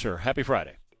 You're on, sir. Happy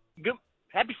Friday. Good.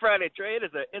 Happy Friday, Trey.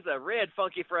 It's a red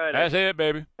funky Friday. That's it,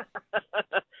 baby.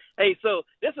 Hey, so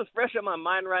this is fresh on my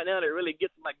mind right now, and it really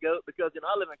gets my goat because, I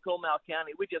live in Comal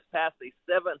County. We just passed a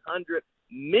 $700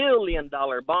 million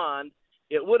bond.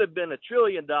 It would have been $1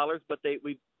 trillion, but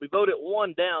we voted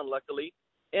one down, luckily.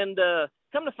 And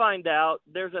come to find out,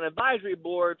 there's an advisory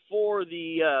board for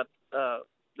the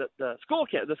school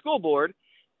board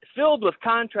filled with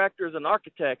contractors and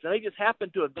architects, and they just happen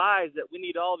to advise that we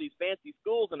need all these fancy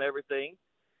schools and everything.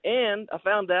 And I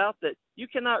found out that you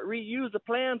cannot reuse a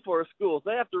plan for a school. So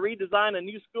they have to redesign a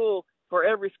new school for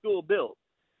every school built.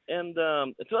 And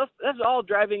so that's all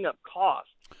driving up costs.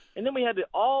 And then we had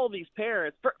all these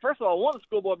parents. First of all, one of the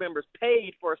school board members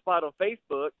paid for a spot on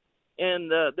Facebook, and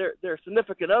their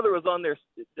significant other was on there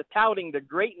touting the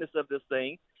greatness of this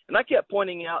thing. And I kept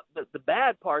pointing out the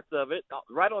bad parts of it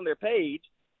right on their page.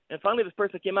 And finally, this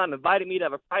person came out and invited me to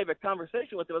have a private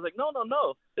conversation with them. I was like, no.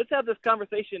 Let's have this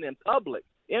conversation in public,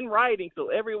 in writing, so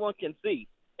everyone can see.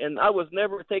 And I was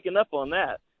never taken up on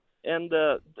that. And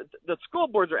the school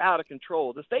boards are out of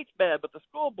control. The state's bad, but the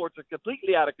school boards are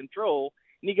completely out of control.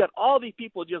 And you got all these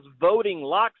people just voting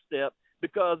lockstep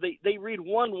because they read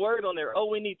one word on there,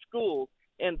 we need schools.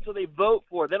 And so they vote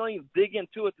for it. They don't even dig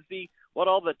into it to see what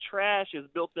all the trash is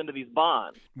built into these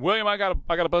bonds. William, I got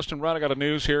a bust and run. I got a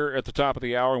news here at the top of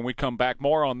the hour, and we come back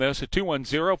more on this at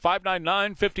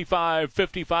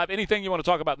 210-599-5555. Anything you want to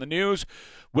talk about in the news,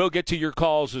 we'll get to your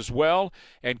calls as well.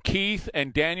 And Keith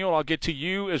and Daniel, I'll get to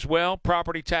you as well.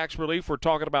 Property tax relief, we're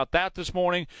talking about that this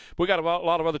morning. We got a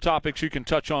lot of other topics you can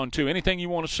touch on, too. Anything you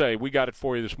want to say, we got it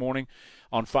for you this morning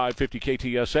on 550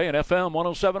 KTSA and FM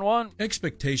 107.1.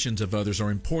 Expectations of others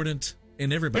are important.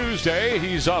 And everybody. Tuesday,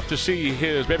 he's off to see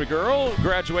his baby girl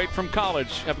graduate from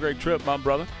college. Have a great trip, my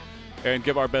brother. And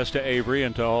give our best to Avery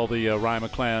and to all the Rima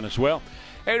clan as well.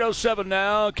 8:07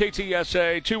 now,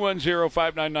 KTSA,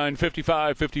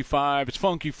 210-599-5555. It's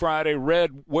Funky Friday.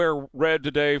 Wear red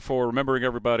today for remembering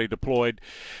everybody deployed.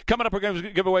 Coming up, we're going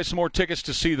to give away some more tickets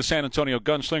to see the San Antonio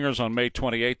Gunslingers on May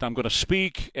 28th. I'm going to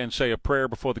speak and say a prayer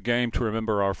before the game to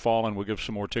remember our fallen. We'll give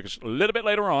some more tickets a little bit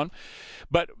later on.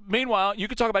 But meanwhile, you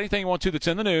can talk about anything you want to that's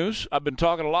in the news. I've been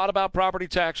talking a lot about property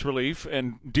tax relief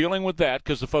and dealing with that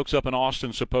because the folks up in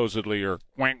Austin supposedly are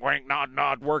wink, wink, nod,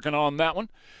 nod working on that one.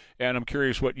 And I'm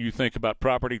curious what you think about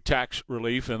property tax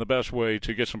relief and the best way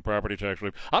to get some property tax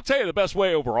relief. I'll tell you the best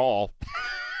way overall.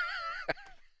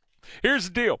 Here's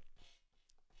the deal.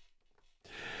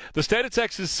 The state of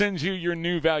Texas sends you your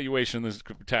new valuation, this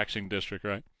taxing district,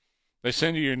 right? They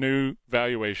send you your new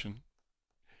valuation.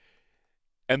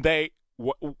 And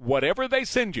whatever they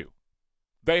send you,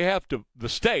 the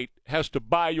state has to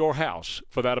buy your house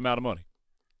for that amount of money.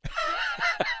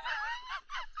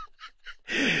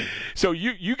 So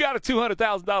you got a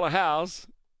 $200,000 house,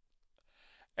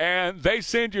 and they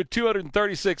send you a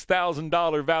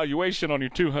 $236,000 valuation on your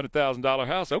 $200,000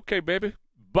 house. Okay, baby,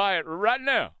 buy it right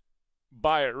now.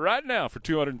 Buy it right now for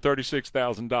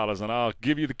 $236,000, and I'll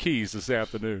give you the keys this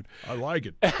afternoon. I like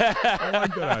it. I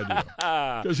like that idea.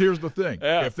 Because here's the thing.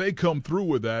 Yeah. If they come through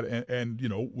with that and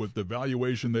with the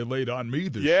valuation they laid on me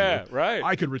this year, right.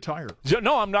 I could retire.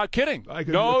 No, I'm not kidding. I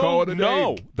could call it a day.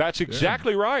 No, that's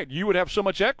exactly right. You would have so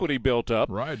much equity built up.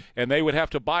 Right. And they would have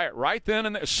to buy it right then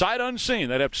and there, sight unseen.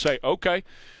 They'd have to say, okay,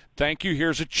 thank you,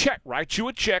 here's a check. Write you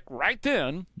a check right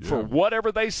then for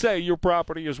whatever they say your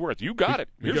property is worth. You got it.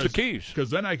 Here's the keys. Because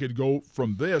then I could go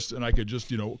from this and I could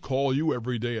just, call you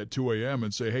every day at 2 a.m.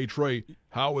 and say, hey, Trey,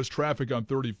 how is traffic on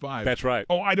 35? That's right.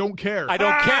 Oh, I don't care. I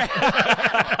don't care.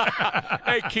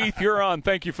 Hey, Keith, you're on.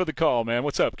 Thank you for the call, man.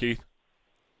 What's up, Keith?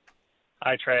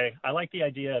 Hi, Trey. I like the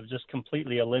idea of just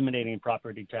completely eliminating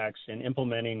property tax and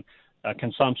implementing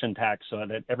consumption tax so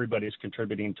that everybody's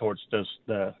contributing towards to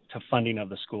funding of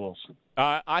the schools.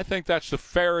 I think that's the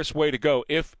fairest way to go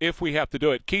if we have to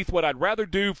do it. Keith, what I'd rather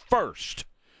do first,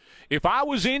 if I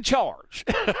was in charge,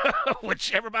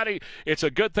 which everybody, it's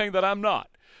a good thing that I'm not,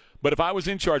 but if I was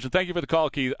in charge, and thank you for the call,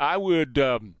 Keith, I would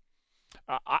go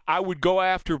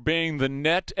after being the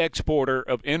net exporter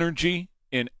of energy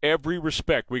in every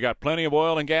respect. We got plenty of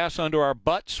oil and gas under our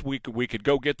butts. We could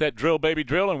go get that drill, baby,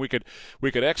 drill, and we could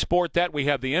export that. We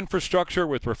have the infrastructure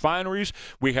with refineries.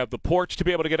 We have the ports to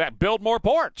be able to get at. Build more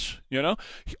ports.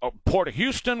 Port of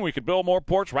Houston, we could build more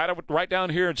ports. Right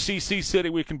down here in CC City,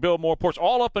 we can build more ports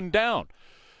all up and down.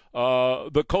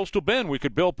 The coastal bend, we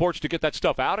could build ports to get that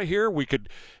stuff out of here. We could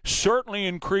certainly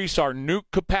increase our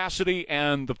nuke capacity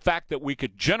and the fact that we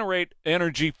could generate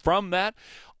energy from that.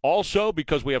 Also,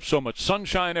 because we have so much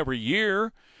sunshine every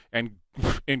year and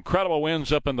incredible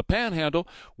winds up in the Panhandle,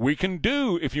 we can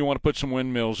do, if you want to put some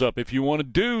windmills up, if you want to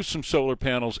do some solar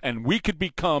panels, and we could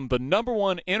become the number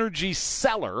one energy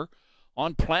seller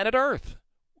on planet Earth,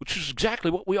 which is exactly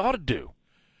what we ought to do.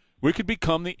 We could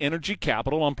become the energy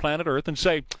capital on planet Earth and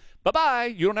say, bye-bye,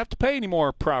 you don't have to pay any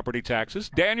more property taxes.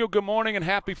 Daniel, good morning and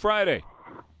happy Friday.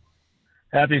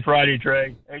 Happy Friday,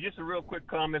 Trey. Hey, just a real quick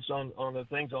comments on the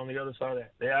things on the other side of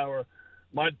the hour.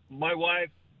 My wife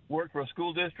worked for a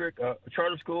school district, a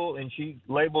charter school, and she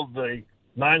labeled the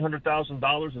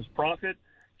 $900,000 as profit.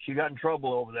 She got in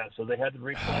trouble over that, so they had to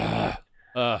reclaim it.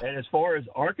 And as far as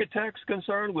architects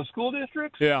concerned with school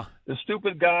districts, the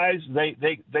stupid guys, they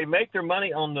make their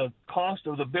money on the cost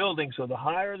of the building, so the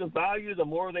higher the value, the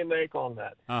more they make on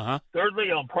that.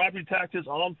 Thirdly, on property taxes,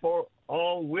 all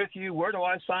with you. Where do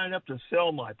I sign up to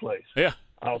sell my place?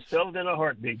 I'll sell it in a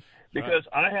heartbeat because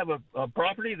I have a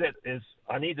property that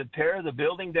I need to tear the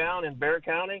building down in Bexar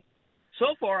County.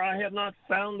 So far, I have not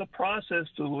found the process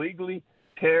to legally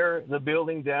tear the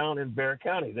building down in Bexar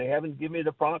County. They haven't given me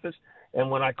the process. And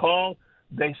when I call,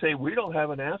 they say, we don't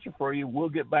have an answer for you. We'll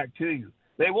get back to you.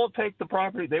 They won't take the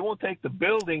property. They won't take the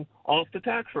building off the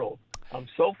tax roll. I'm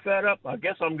so fed up. I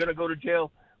guess I'm going to go to jail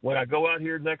when I go out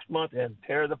here next month and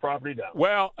tear the property down.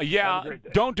 Well,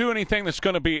 don't do anything that's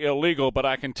going to be illegal, but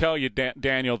I can tell you,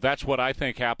 Daniel, that's what I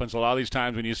think happens a lot of these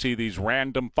times when you see these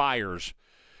random fires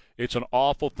It's an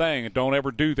awful thing, and don't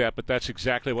ever do that, but that's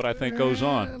exactly what I think goes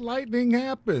on. Lightning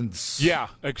happens. Yeah,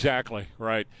 exactly.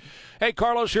 Right. Hey,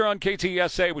 Carlos, you're on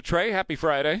KTSA with Trey. Happy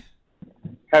Friday.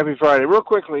 Happy Friday. Real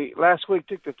quickly, last week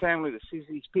took the family to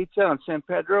CC's Pizza on San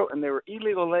Pedro, and there were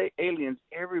illegal aliens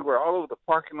everywhere, all over the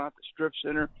parking lot, the strip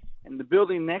center, and the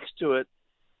building next to it.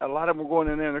 A lot of them were going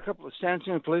in there, and a couple of San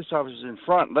Antonio police officers in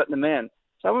front letting them in.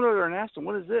 So I went over there and asked him,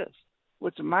 what is this?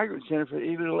 What's a migrant center for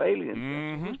illegal aliens?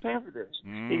 Mm-hmm. Who's paying for this?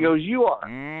 Mm-hmm. He goes, you are.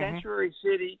 Mm-hmm. Sanctuary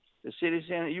City, the city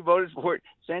center, you voted for it,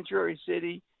 Sanctuary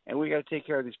City, and we got to take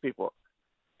care of these people.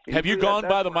 Have you gone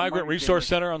by the Migrant Resource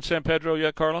Center on San Pedro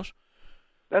yet, Carlos?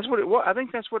 That's what it was. I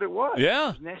think that's what it was.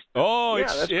 Yeah.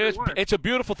 It's a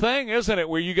beautiful thing, isn't it?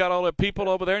 Where you got all the people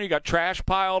over there and you got trash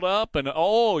piled up, and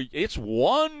it's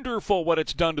wonderful what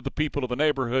it's done to the people of the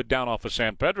neighborhood down off of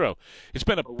San Pedro. It's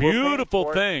been a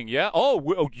beautiful thing. Yeah.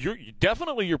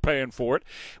 You're paying for it.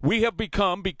 We have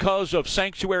become, because of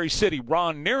Sanctuary City,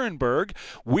 Ron Nierenberg,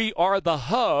 we are the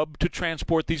hub to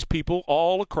transport these people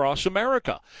all across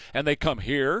America. And they come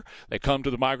here. They come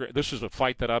to the migrant. This is a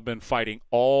fight that I've been fighting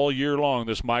all year long.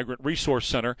 This Migrant Resource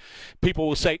Center, people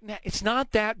will say, nah, it's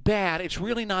not that bad. It's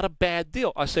really not a bad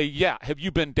deal. I say, yeah. Have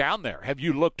you been down there? Have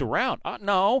you looked around?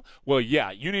 No. Well, yeah,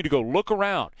 you need to go look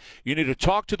around. You need to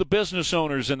talk to the business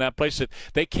owners in that place that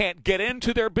they can't get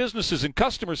into their businesses and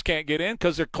customers can't get in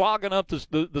because they're clogging up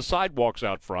the sidewalks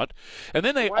out front. And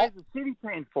then why is the city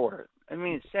paying for it? I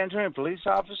mean, it's San Antonio police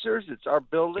officers. It's our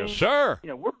building. Yes, sir.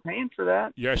 We're paying for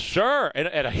that. Yes, sir, and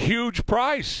at a huge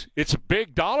price. It's a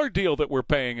big dollar deal that we're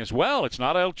paying as well. It's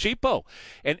not El Cheapo.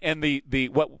 And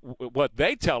what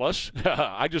they tell us,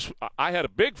 I had a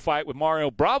big fight with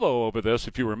Mario Bravo over this.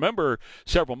 If you remember,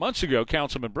 several months ago,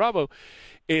 Councilman Bravo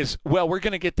is, well, we're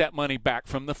going to get that money back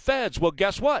from the feds. Well,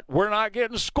 guess what? We're not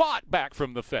getting squat back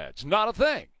from the feds. Not a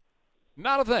thing.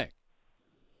 Not a thing.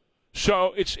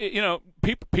 So it's,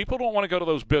 people don't want to go to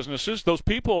those businesses. Those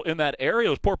people in that area,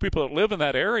 those poor people that live in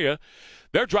that area,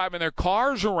 they're driving their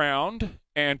cars around,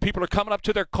 and people are coming up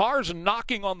to their cars and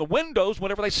knocking on the windows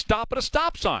whenever they stop at a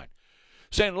stop sign,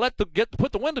 saying,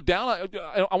 put the window down.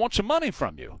 I want some money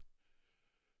from you.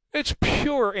 It's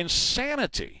pure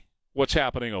insanity what's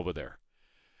happening over there.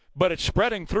 But it's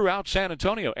spreading throughout San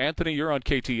Antonio. Anthony, you're on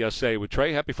KTSA with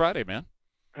Trey. Happy Friday, man.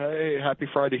 Hey, happy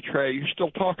Friday, Trey. You still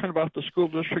talking about the school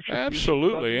districts?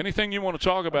 Absolutely. Anything you want to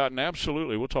talk about, and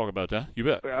absolutely, we'll talk about that. You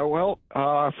bet.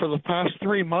 For the past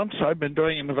 3 months, I've been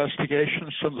doing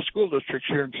investigations from the school districts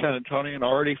here in San Antonio and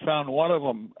already found one of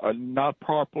them not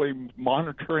properly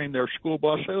monitoring their school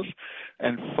buses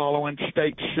and following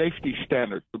state safety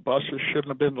standards. The buses shouldn't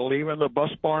have been leaving the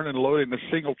bus barn and loading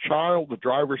a single child. The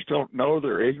drivers don't know.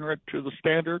 They're ignorant to the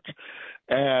standards.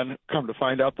 And come to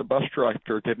find out, the bus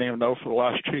director didn't even know for the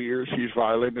last 2 years he's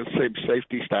violating the same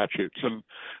safety statutes. And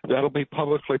that'll be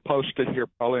publicly posted here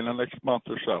probably in the next month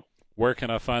or so. Where can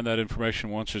I find that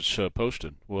information once it's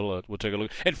posted? We'll take a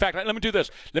look. In fact, let me do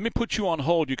this. Let me put you on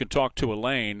hold. You can talk to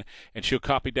Elaine, and she'll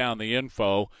copy down the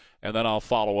info, and then I'll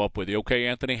follow up with you. Okay,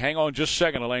 Anthony? Hang on just a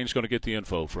second. Elaine's going to get the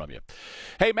info from you.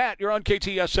 Hey, Matt, you're on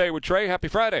KTSA with Trey. Happy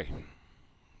Friday.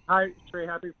 Hi, Trey.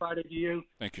 Happy Friday to you.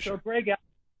 Thank you, sir. sir. Greg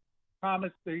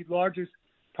promised the largest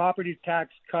property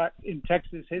tax cut in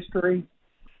Texas history.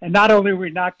 And not only are we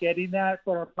not getting that,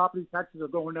 but our property taxes are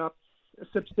going up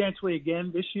substantially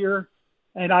again this year.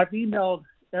 And I've emailed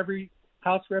every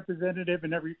House representative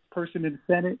and every person in the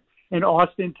Senate in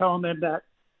Austin telling them that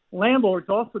landlords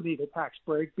also need a tax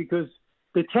break because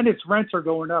the tenants' rents are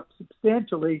going up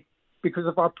substantially because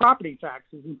of our property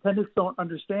taxes, and tenants don't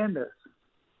understand this.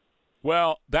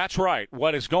 Well, that's right.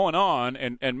 What is going on,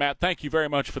 and Matt, thank you very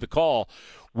much for the call.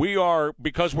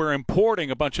 Because we're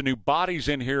importing a bunch of new bodies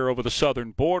in here over the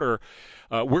southern border,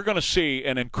 we're going to see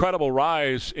an incredible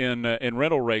rise in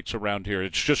rental rates around here.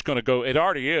 It's just going to go, it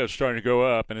already is starting to go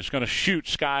up, and it's going to shoot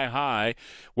sky high,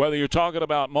 whether you're talking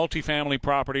about multifamily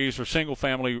properties or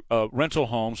single-family rental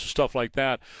homes, stuff like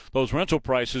that, those rental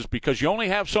prices, because you only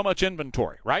have so much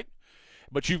inventory, right?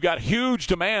 But you've got huge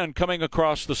demand coming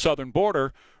across the southern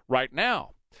border right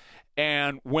now.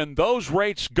 And when those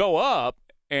rates go up,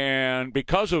 and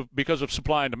because of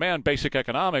supply and demand, basic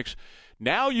economics,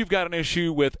 now you've got an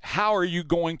issue with how are you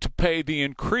going to pay the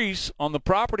increase on the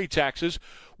property taxes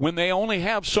when they only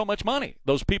have so much money.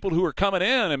 Those people who are coming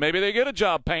in and maybe they get a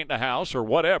job painting a house or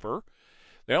whatever,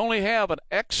 they only have an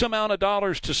X amount of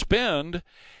dollars to spend,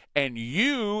 and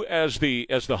you as the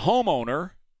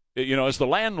homeowner, as the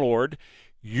landlord,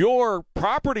 your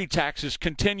property taxes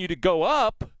continue to go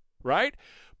up, right?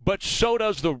 But so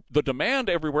does the demand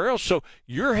everywhere else. So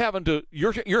you're having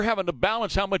to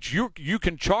balance how much you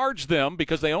can charge them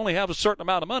because they only have a certain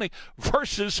amount of money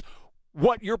versus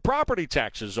what your property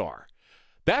taxes are.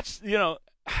 That's,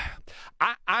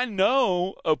 I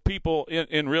know of people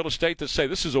in real estate that say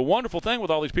this is a wonderful thing with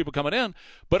all these people coming in,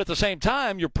 but at the same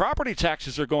time, your property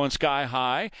taxes are going sky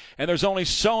high, and there's only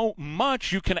so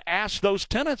much you can ask those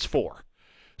tenants for.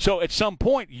 So at some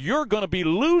point, you're going to be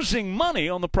losing money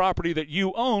on the property that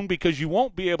you own because you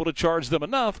won't be able to charge them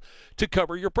enough to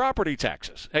cover your property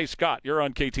taxes. Hey, Scott, you're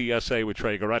on KTSA with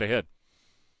Trey. Go right ahead.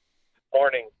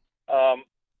 Morning.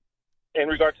 In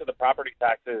regard to the property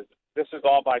taxes, this is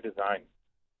all by design.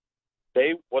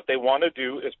 What they want to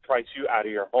do is price you out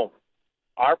of your home.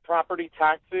 Our property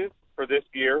taxes for this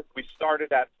year, we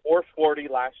started at $440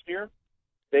 last year.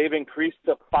 They've increased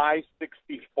to $564.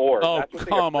 Oh, That's what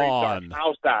come they appraised on. our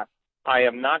house at. I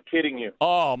am not kidding you.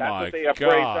 Oh, That's my what they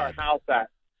appraised our God. house at.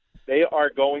 They are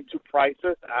going to price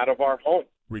us out of our home.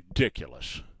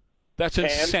 Ridiculous. That's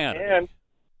insanity. And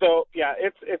so, yeah,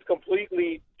 it's complete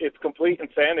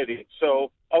insanity.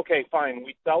 So, okay, fine.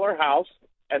 We sell our house,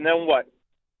 and then what?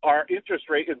 Our interest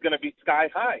rate is going to be sky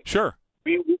high. Sure.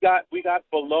 We got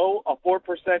below a 4%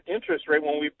 interest rate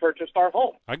when we purchased our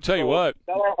home. I can tell you So what. we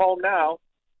sell our home now.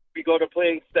 We go to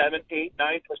pay 7, 8,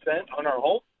 9% on our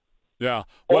home. Yeah.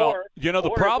 Well, the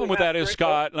or problem if with we that have is, great-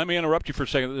 Scott, let me interrupt you for a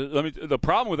second. The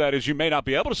problem with that is you may not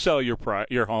be able to sell your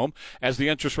home as the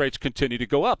interest rates continue to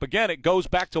go up. Again, it goes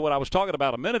back to what I was talking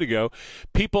about a minute ago.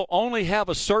 People only have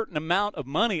a certain amount of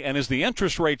money, and as the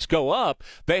interest rates go up,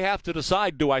 they have to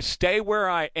decide, do I stay where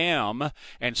I am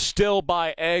and still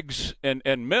buy eggs and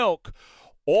milk,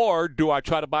 or do I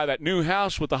try to buy that new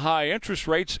house with the high interest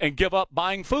rates and give up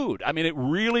buying food? I mean, it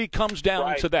really comes down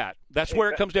Right. to that. That's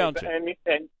where it comes down to.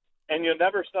 And you'll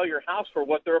never sell your house for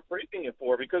what they're appraising it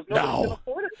for because nobody can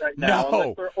afford it right now No.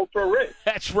 unless they're ultra rich.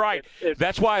 That's right.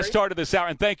 That's why I started this hour.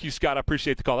 And thank you, Scott. I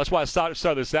appreciate the call. That's why I started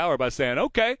this hour by saying,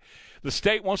 okay, the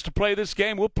state wants to play this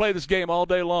game. We'll play this game all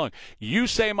day long. You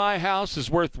say my house is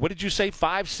worth, what did you say,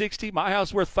 $560? My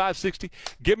house is worth $560.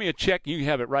 Give me a check. You can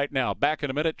have it right now. Back in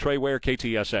a minute. Trey Ware,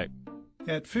 KTSA.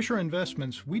 At Fisher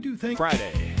Investments, we do things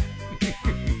Friday.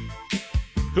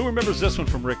 Who remembers this one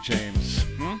from Rick James?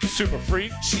 Super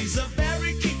Freak. She's a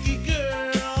very kinky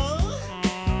girl.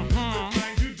 The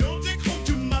kind you don't take home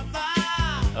to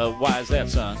mother. Why is that,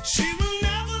 son? She will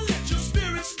never let your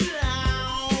spirits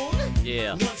down.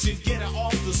 Yeah. Once you get her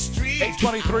off the street.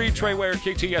 823, Trey Ware,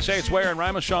 KTSA. It's Ware and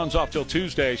Rima. Sean's off till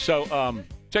Tuesday. So,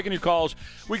 taking your calls.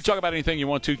 We can talk about anything you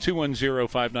want to.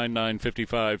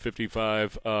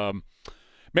 210-599-5555.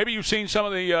 Maybe you've seen some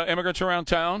of the immigrants around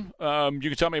town. You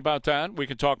can tell me about that. We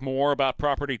can talk more about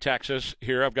property taxes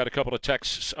here. I've got a couple of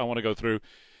texts I want to go through.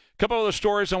 A couple other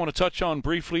stories I want to touch on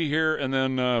briefly here, and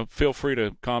then feel free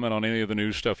to comment on any of the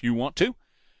news stuff you want to.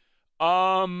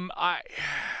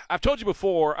 I've told you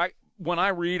before, when I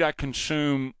read, I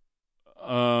consume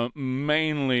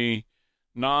mainly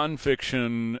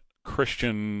nonfiction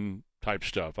Christian type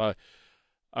stuff. I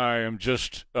am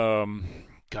just, I'm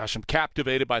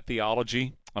captivated by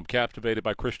theology. I'm captivated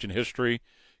by Christian history,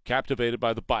 captivated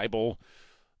by the Bible,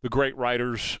 the great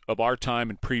writers of our time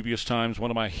and previous times.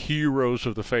 One of my heroes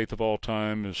of the faith of all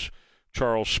time is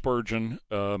Charles Spurgeon.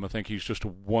 I think he's just a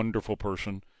wonderful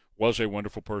person, was a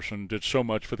wonderful person, did so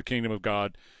much for the kingdom of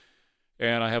God.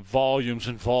 And I have volumes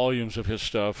and volumes of his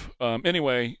stuff. But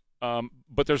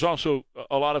there's also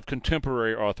a lot of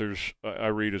contemporary authors I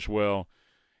read as well.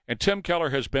 And Tim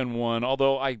Keller has been one,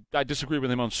 although I disagree with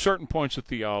him on certain points of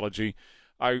theology.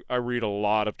 I read a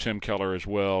lot of Tim Keller as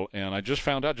well, and I just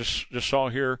found out, just saw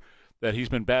here, that he's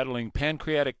been battling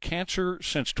pancreatic cancer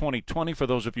since 2020. For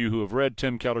those of you who have read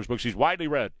Tim Keller's books, he's widely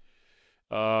read,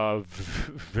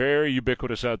 very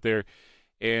ubiquitous out there,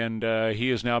 and he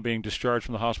is now being discharged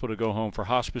from the hospital to go home for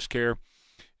hospice care.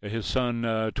 His son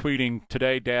tweeting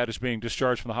today, Dad is being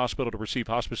discharged from the hospital to receive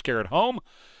hospice care at home.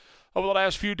 Over the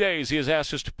last few days, he has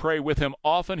asked us to pray with him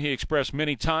often. He expressed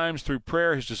many times through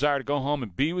prayer his desire to go home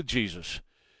and be with Jesus.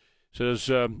 Says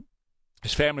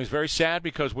his family is very sad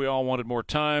because we all wanted more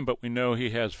time, but we know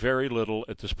he has very little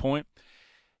at this point.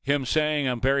 Him saying,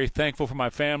 I'm very thankful for my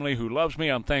family who loves me.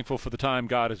 I'm thankful for the time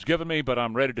God has given me, but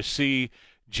I'm ready to see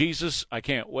Jesus. I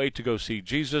can't wait to go see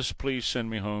Jesus. Please send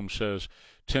me home, says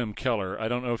Tim Keller. I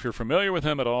don't know if you're familiar with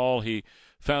him at all. He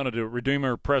founded a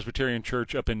Redeemer Presbyterian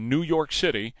Church up in New York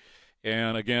City,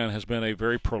 and again has been a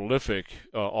very prolific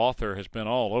author, has been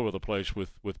all over the place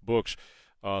with books,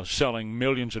 selling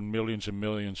millions and millions and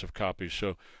millions of copies.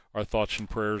 So our thoughts and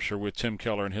prayers are with Tim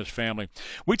Keller and his family.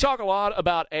 We talk a lot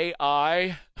about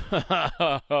AI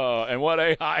and what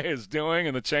AI is doing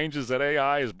and the changes that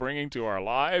AI is bringing to our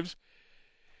lives.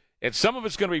 And some of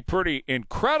it's going to be pretty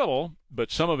incredible,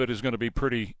 but some of it is going to be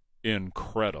pretty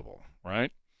incredible,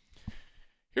 right?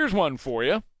 Here's one for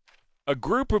you. a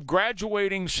group of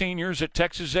graduating seniors at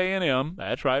Texas A&M,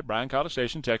 that's right, Bryan College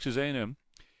Station, Texas A&M,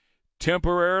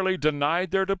 temporarily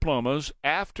denied their diplomas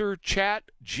after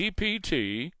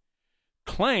ChatGPT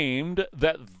claimed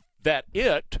that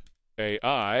it,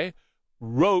 AI,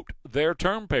 wrote their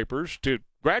term papers to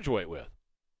graduate with.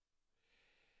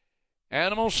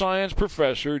 Animal science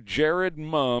professor Jared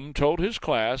Mumm told his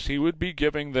class he would be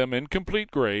giving them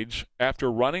incomplete grades after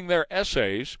running their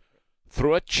essays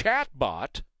through a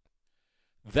chatbot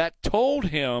that told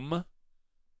him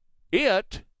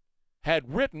it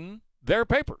had written their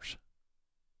papers.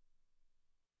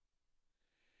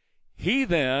 He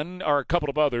then, or a couple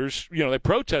of others, they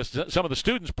protested. Some of the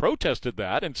students protested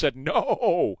that and said,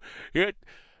 no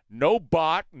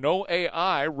bot, no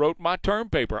AI wrote my term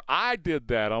paper. I did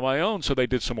that on my own. So they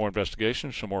did some more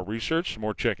investigation, some more research, some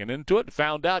more checking into it, and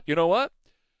found out, you know what?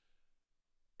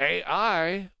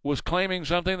 AI was claiming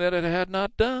something that it had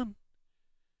not done.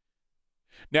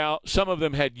 Now, some of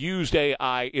them had used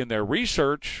AI in their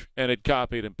research and had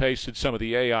copied and pasted some of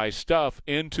the AI stuff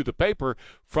into the paper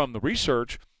from the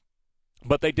research,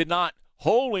 but they did not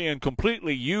wholly and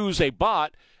completely use a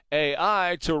bot,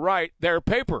 AI, to write their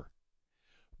paper.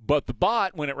 But the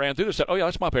bot, when it ran through, it said, oh, yeah,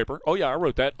 that's my paper. Oh, yeah, I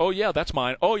wrote that. Oh, yeah, that's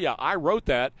mine. Oh, yeah, I wrote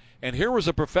that. And here was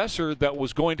a professor that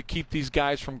was going to keep these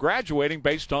guys from graduating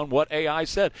based on what AI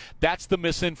said. That's the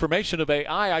misinformation of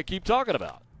AI I keep talking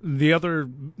about. The other,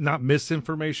 not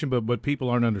misinformation, but what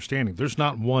people aren't understanding, there's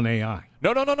not one AI.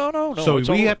 No. So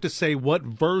we have to say what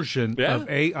version of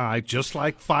AI, just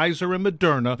like Pfizer and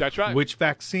Moderna. That's right. Which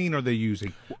vaccine are they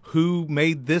using? Who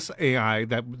made this AI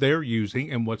that they're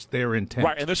using, and what's their intent?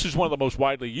 Right, and this is one of the most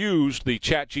widely used. The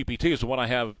ChatGPT is the one I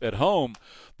have at home.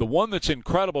 The one that's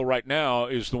incredible right now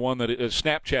is the one that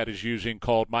Snapchat is using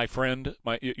called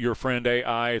Your Friend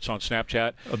AI. It's on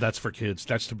Snapchat. Oh, that's for kids.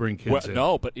 That's to bring kids in.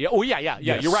 No, but yes.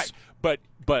 You're right.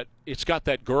 But it's got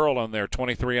that girl on there,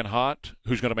 23 and hot,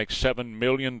 who's going to make $7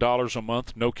 million a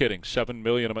month. No kidding, $7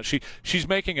 million a month. She's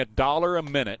making $1 a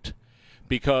minute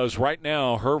because right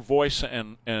now her voice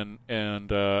and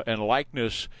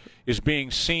likeness is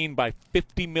being seen by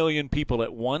 50 million people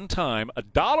at one time.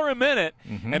 $1 a minute,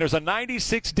 and there's a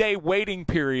 96-day waiting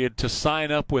period to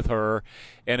sign up with her.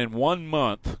 And in 1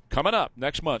 month, coming up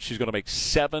next month, she's going to make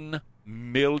 $7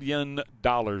 million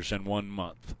in 1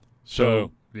 month. So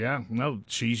yeah, no,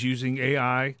 she's using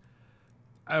AI.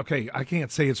 Okay, I can't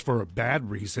say it's for a bad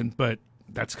reason, but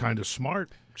that's kind of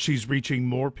smart. She's reaching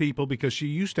more people because she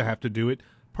used to have to do it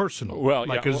personal,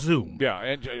 a Zoom. Yeah,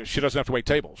 and she doesn't have to wait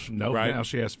tables. No, right? Now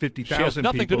she has 50,000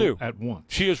 people to do at once.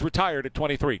 She is retired at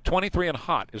 23. 23 and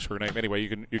hot is her name. Anyway,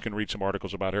 you can read some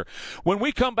articles about her. When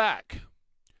we come back,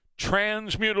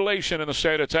 transmutilation in the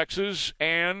state of Texas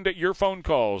and your phone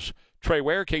calls. Trey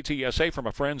Ware, KTSA, from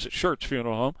my friends at Schertz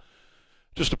Funeral Home.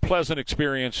 Just a pleasant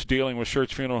experience dealing with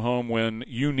Schertz Funeral Home when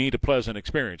you need a pleasant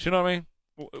experience. You know what I mean?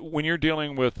 When you're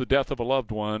dealing with the death of a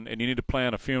loved one and you need to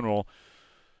plan a funeral,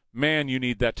 man, you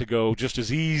need that to go just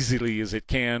as easily as it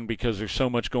can because there's so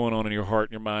much going on in your heart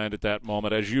and your mind at that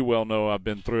moment. As you well know, I've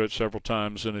been through it several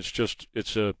times, and it's one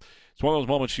of those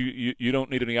moments you don't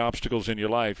need any obstacles in your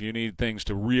life. You need things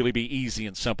to really be easy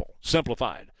and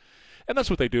simplified. And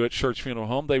that's what they do at Schertz Funeral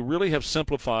Home. They really have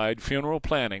simplified funeral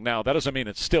planning. Now, that doesn't mean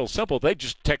it's still simple. They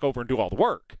just take over and do all the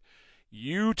work.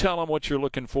 You tell them what you're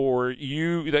looking for.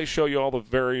 They show you all the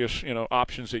various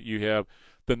options that you have.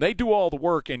 Then they do all the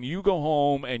work, and you go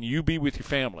home and you be with your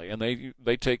family, and they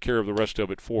take care of the rest of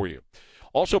it for you.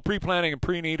 Also, pre-planning and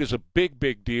pre-need is a big,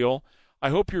 big deal. I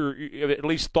hope you've at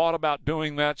least thought about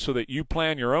doing that so that you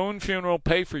plan your own funeral,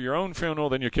 pay for your own funeral,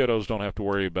 then your kiddos don't have to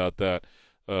worry about that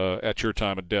at your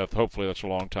time of death. Hopefully that's a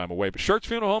long time away. But Schertz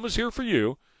Funeral Home is here for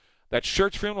you. That's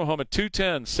Schertz Funeral Home at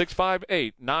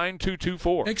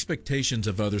 210-658-9224. Expectations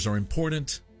of others are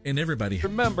important, and everybody...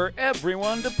 Remember,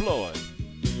 everyone deployed.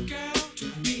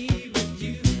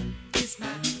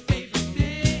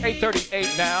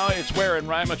 8:38 now. It's Ware and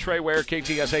Rima. Trey Ware,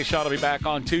 KTSA. Sean will be back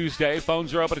on Tuesday.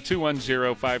 Phones are open at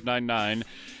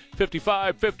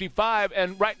 210-599-5555.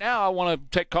 And right now I want to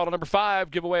take caller number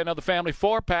 5, give away another family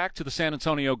 4-pack to the San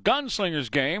Antonio Gunslingers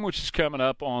game, which is coming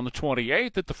up on the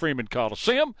 28th at the Freeman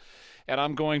Coliseum. And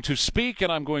I'm going to speak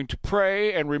and I'm going to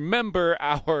pray and remember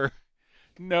our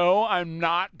no, I'm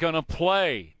not going to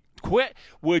play. Quit.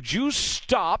 Would you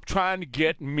stop trying to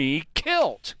get me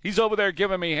killed? He's over there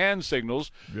giving me hand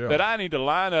signals that I need to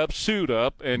line up, suit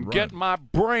up, and get my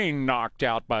brain knocked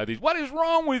out by these. What is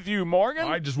wrong with you, Morgan?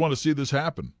 I just want to see this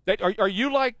happen. Are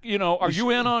you like, are you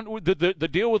in on the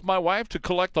deal with my wife to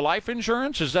collect the life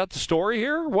insurance? Is that the story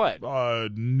here? What?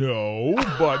 No,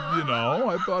 but,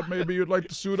 I thought maybe you'd like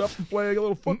to suit up and play a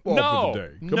little football for the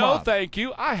day. Come on. Thank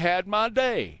you. I had my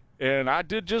day. And I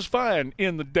did just fine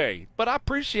in the day. But I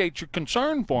appreciate your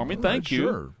concern for me. Thank you.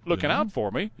 Sure. Looking out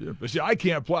for me. Yeah, but see, I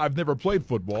can't play. I've never played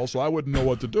football, so I wouldn't know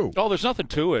what to do. Oh, there's nothing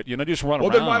to it. Just run around. Well,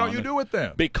 then why don't you do it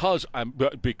then? Because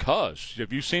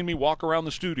have you seen me walk around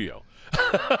the studio?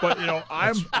 But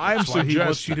I'm That's why he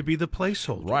wants suggesting you to be the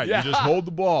placeholder. right. Yeah. You just hold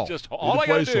the ball. Just Be all the I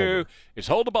got to placeholder. do is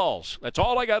hold the balls. That's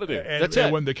all I got to do. That's And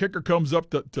it. when the kicker comes up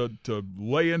to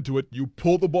lay into it, you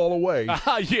pull the ball away.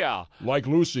 Yeah. Like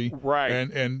Lucy. Right.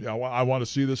 And I want to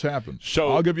see this happen.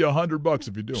 So I'll give you $100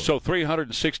 if you do it. So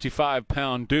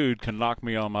 365-pound dude can knock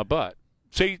me on my butt.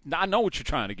 See, I know what you're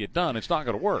trying to get done. It's not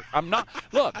going to work. I'm not.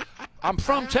 Look, I'm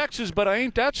from Texas, but I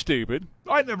ain't that stupid.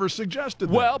 I never suggested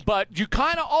that. Well, but you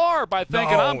kind of are by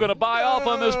thinking I'm going to buy off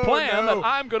on this plan no. that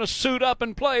I'm going to suit up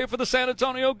and play for the San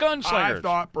Antonio Gunslingers. I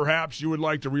thought perhaps you would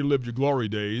like to relive your glory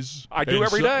days. I do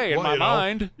every day in my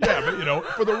mind. Yeah, but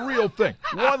for the real thing.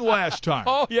 One last time.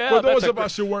 Oh, yeah. For those of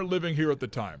us who weren't living here at the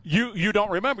time. You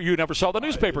don't remember. You never saw the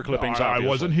newspaper clippings, I obviously.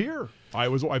 wasn't here.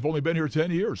 I've only been here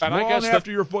 10 years. And long I guess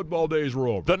after your football days were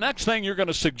over. The next thing you're going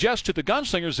to suggest to the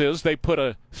Gunslingers is they put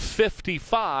a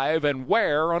 55 and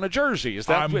Ware on a jersey. Is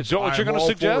that what you're going to all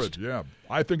suggest? for it, yeah.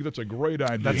 I think that's a great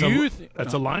idea.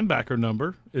 That's a linebacker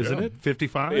number, isn't Yeah. it?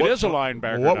 55? It is a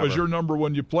linebacker What number. was your number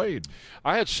when you played?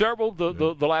 I had several. The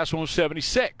last one was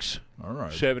 76. All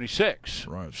right. 76.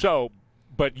 Right. So,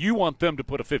 but you want them to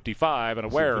put a 55 and a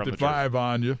Ware on the jersey. 55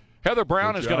 on you. Heather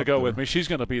Brown Put is you going to out go there. with me. She's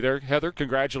going to be there. Heather,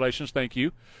 congratulations. Thank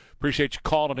you. Appreciate you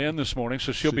calling in this morning.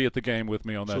 So she'll be at the game with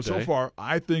me on that day. So far,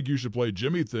 I think you should play.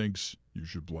 Jimmy thinks you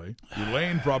should play.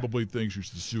 Elaine probably thinks you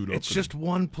should suit up. It's just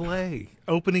one play.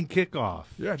 Opening kickoff.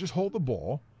 Yeah, just hold the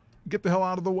ball. Get the hell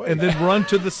out of the way. And then run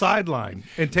to the sideline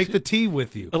and take the tee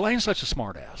with you. Elaine's such a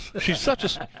smart ass. She's such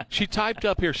a. She typed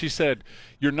up here. She said,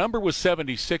 "Your number was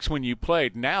 76 when you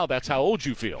played. Now that's how old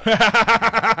you feel."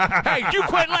 Hey, you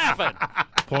quit laughing.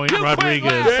 Point You quit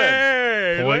Rodriguez. laughing.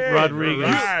 Hey, Point hey, Rodriguez.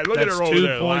 right, look at That's her over 2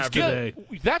 there points laughing.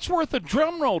 today. That's worth a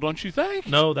drum roll, don't you think?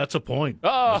 No, that's a point.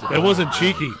 Oh. It wasn't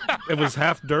cheeky. It was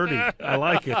half dirty. I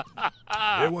like it.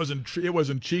 It wasn't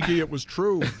cheeky. It was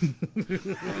true. Let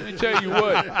me tell you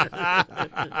what.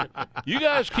 You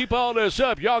guys keep all this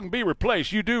up. Y'all can be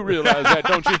replaced. You do realize that,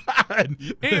 don't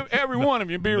you? Every one of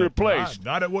you be replaced.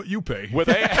 Not at what you pay. With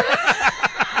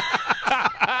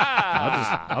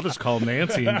I'll just call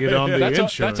Nancy and get on the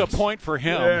insurance. That's a point for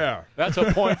him. Yeah. That's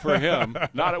a point for him,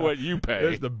 not at what you pay.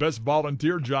 It's the best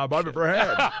volunteer job I've ever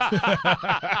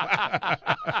had.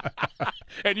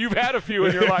 And you've had a few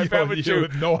in your life, haven't you?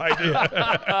 have no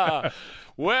idea.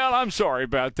 Well, I'm sorry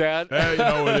about that. Hey,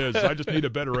 it is. I just need a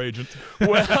better agent.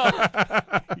 Well,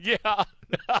 yeah.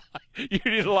 You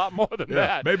need a lot more than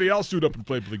that. Maybe I'll suit up and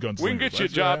play for the Gunslingers. We can get you a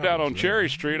That's job what down on happens, Cherry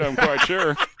Street, I'm quite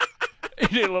sure. You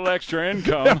need a little extra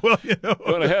income. Well,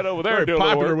 Going to head over there very and do a little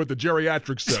popular work. with the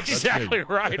geriatric set. That's Exactly me.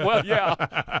 right. Well,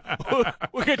 yeah.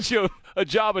 We'll get you a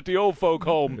job at the old folk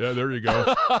home. Yeah, there you go.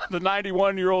 The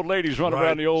 91-year-old ladies running Right.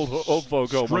 around the old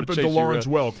folk home. Stripping to Lawrence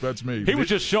Welk. That's me. He was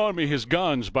just showing me his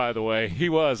guns, by the way. He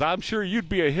was. I'm sure you'd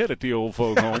be a hit at the old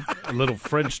folk home. A little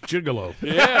French gigolo.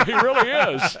 Yeah, he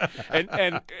really is.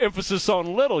 And emphasis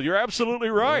on little. You're absolutely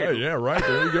right. Yeah, right.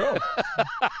 There you go.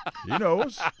 He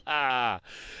knows.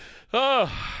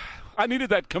 I needed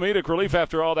that comedic relief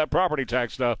after all that property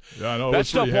tax stuff. Yeah, I know. That that's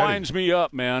stuff pretty heady. winds me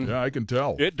up, man. Yeah, I can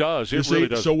tell. It does. You It see, really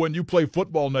does. So when you play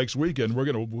football next weekend, we'll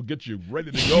get you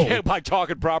ready to go. Yeah, by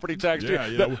talking property tax. Yeah,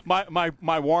 too. you know.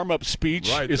 My warm-up speech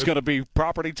is going to be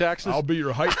property taxes. I'll be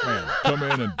your hype man. Come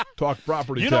in and talk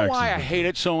property You taxes. know why I hate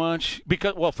it so much?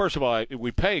 Because, well, first of all,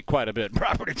 we pay quite a bit in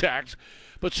property tax.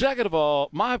 But second of all,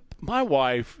 my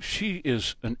wife, she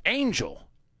is an angel.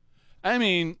 I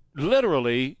mean,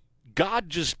 literally, God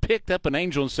just picked up an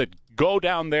angel and said, go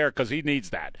down there because he needs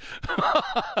that.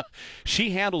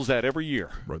 She handles that every year.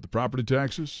 Right, the property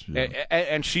taxes. Yeah.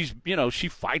 And she's, she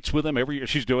fights with them every year.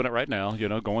 She's doing it right now,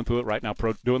 going through it right now,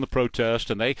 doing the protest.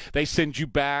 And they send you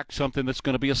back something that's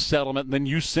going to be a settlement, and then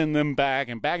you send them back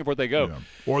and forth they go. Yeah.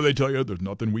 Or they tell you there's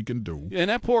nothing we can do. And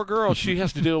that poor girl, she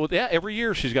has to deal with that. Every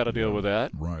year she's got to deal with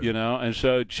that. Right. And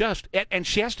so and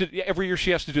she has to, every year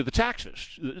she has to do the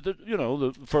taxes,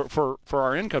 for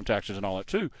our income taxes and all that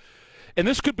too. And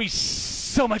this could be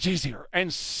so much easier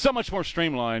and so much more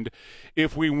streamlined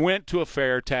if we went to a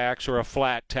fair tax or a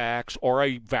flat tax or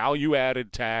a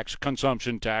value-added tax,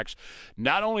 consumption tax,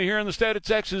 not only here in the state of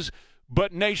Texas,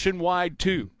 but nationwide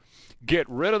too. Get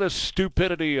rid of the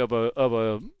stupidity of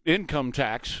a income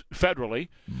tax federally,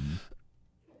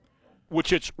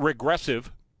 which it's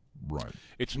regressive. Right.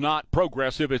 It's not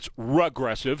progressive, it's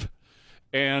regressive.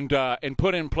 And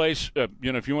put in place,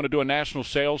 if you want to do a national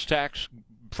sales tax,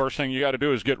 first thing you got to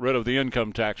do is get rid of the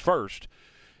income tax first,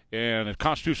 and a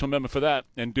constitutional amendment for that,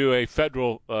 and do a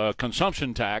federal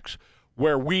consumption tax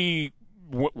where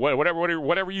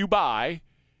whatever you buy,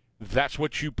 that's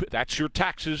your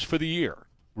taxes for the year,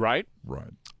 right?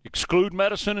 Right. Exclude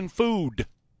medicine and food.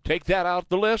 Take that out of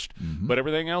the list, but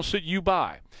everything else that you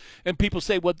buy. And people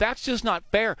say, well, that's just not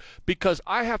fair because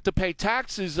I have to pay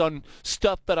taxes on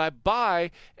stuff that I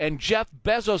buy, and Jeff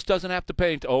Bezos doesn't have to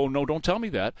pay. Oh, no, don't tell me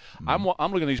that. I'm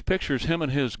looking at these pictures. Him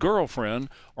and his girlfriend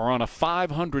are on a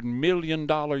 $500 million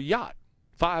yacht.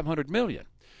 $500 million.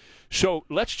 So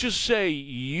let's just say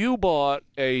you bought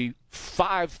a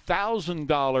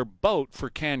 $5,000 boat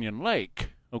for Canyon Lake.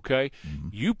 Okay,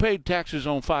 you paid taxes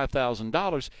on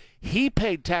 $5,000. He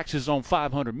paid taxes on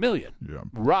 $500 million. Yeah,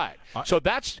 right. So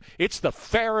it's the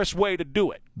fairest way to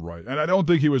do it. Right, and I don't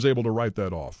think he was able to write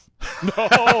that off.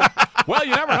 No. Well,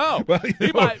 you never know. Well,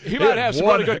 he might have some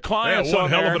really good clients one on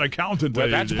hell there. of an accountant. Well,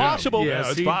 that's possible.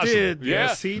 Yes, he did.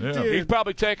 Yes, he did. He's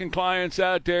probably taking clients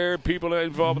out there, people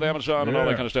involved with Amazon and all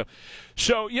that kind of stuff.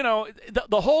 So,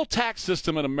 the whole tax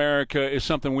system in America is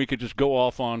something we could just go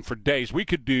off on for days. We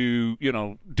could do,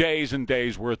 days and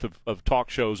days worth of talk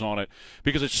shows on it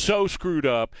because it's so screwed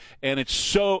up, and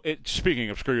speaking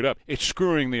of screwed up, it's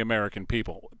screwing the American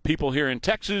people. People here in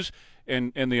Texas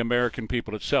and the American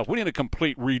people itself. We need a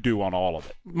complete redo on all of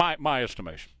it, my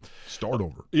estimation. Start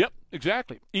over. Yep,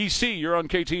 exactly. EC, you're on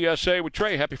KTSA with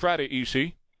Trey. Happy Friday,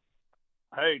 EC.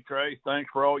 Hey, Trey, thanks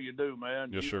for all you do,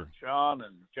 man. Yes, sir. Sean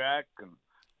and Jack, and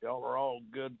y'all are all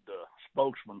good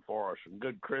spokesmen for us and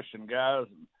good Christian guys.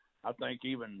 And I think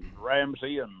even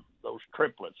Ramsey and those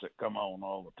triplets that come on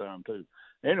all the time, too.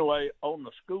 Anyway, on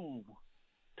the school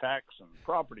tax and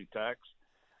property tax,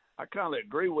 I kind of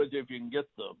agree with you if you can get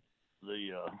the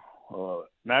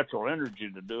natural energy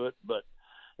to do it. But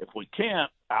if we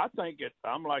can't,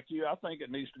 I'm like you, I think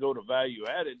it needs to go to value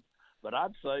added. But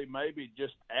I'd say maybe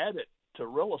just add it to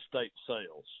real estate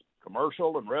sales,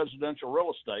 commercial and residential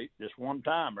real estate, just one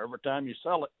time. Every time you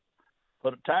sell it,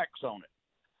 put a tax on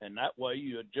it. And that way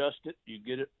you adjust it, you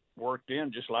get it worked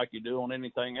in just like you do on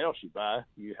anything else you buy.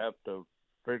 You have to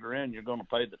figure in you're going to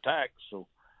pay the tax. So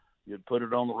you'd put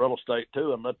it on the real estate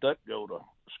too and let that go to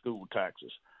school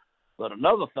taxes. But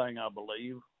another thing I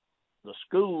believe, the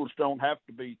schools don't have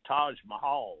to be Taj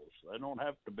Mahals. They don't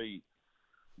have to be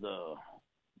the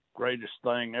greatest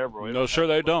thing ever. No, sir,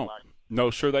 they don't.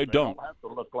 No, sir, they don't. Don't have to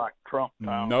look like Trump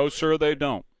Tower. No, sir, they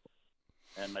don't.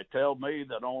 And they tell me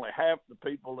that only half the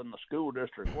people in the school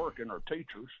district working are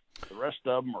teachers. The rest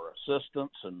of them are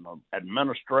assistants and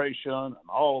administration and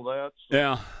all that. So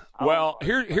yeah. Well,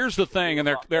 here's the thing,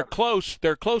 and they're close.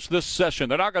 They're close this session.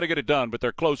 They're not going to get it done, but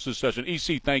they're close this session.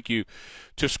 EC, thank you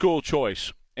to school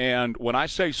choice. And when I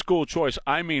say school choice,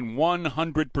 I mean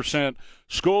 100%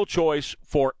 school choice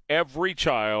for every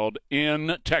child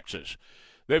in Texas.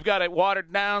 They've got it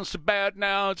watered down so bad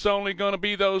now. It's only going to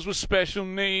be those with special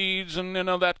needs and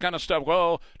that kind of stuff.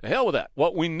 Well, to hell with that.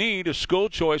 What we need is school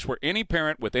choice where any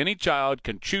parent with any child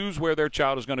can choose where their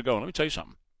child is going to go. Let me tell you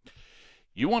something.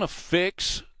 You want to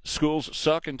fix schools that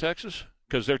suck in Texas?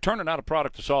 Because they're turning out a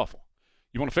product that's awful.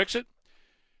 You want to fix it?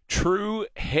 True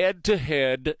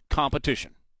head-to-head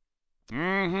competition.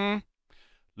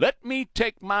 Let me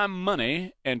take my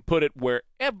money and put it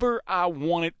wherever I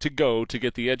want it to go to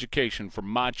get the education for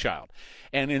my child.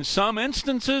 And in some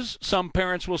instances, some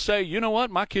parents will say, you know what,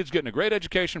 my kid's getting a great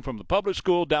education from the public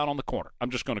school down on the corner.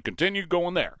 I'm just going to continue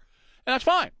going there. And that's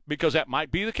fine, because that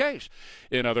might be the case.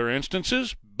 In other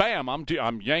instances, bam,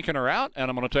 I'm yanking her out, and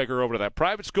I'm going to take her over to that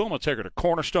private school. I'm going to take her to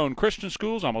Cornerstone Christian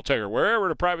Schools. I'm going to take her wherever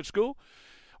to private school.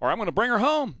 Or I'm going to bring her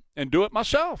home and do it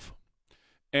myself.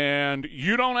 And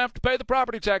you don't have to pay the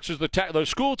property taxes, the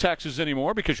school taxes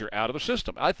anymore because you're out of the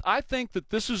system. I think that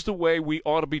this is the way we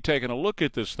ought to be taking a look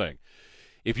at this thing.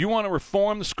 If you want to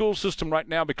reform the school system right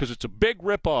now, because it's a big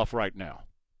ripoff right now.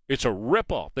 It's a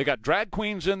ripoff. They got drag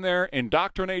queens in there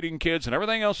indoctrinating kids and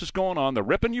everything else that's going on. They're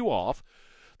ripping you off.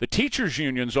 The teachers'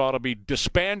 unions ought to be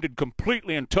disbanded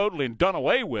completely and totally and done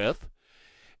away with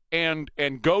and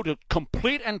go to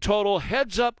complete and total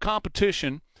heads-up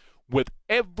competition with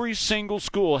every single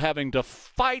school having to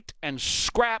fight and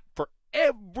scrap for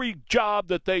every job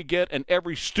that they get and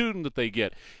every student that they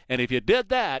get. And if you did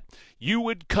that, you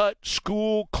would cut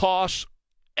school costs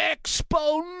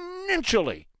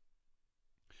exponentially.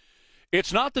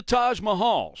 It's not the Taj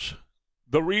Mahals,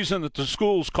 the reason that the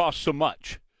schools cost so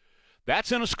much.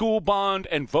 That's in a school bond,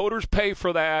 and voters pay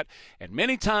for that. And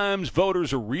many times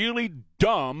voters are really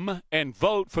dumb and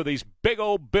vote for these big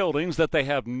old buildings that they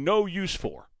have no use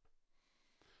for.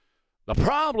 The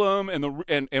problem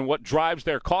and what drives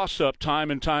their costs up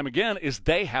time and time again is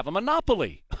they have a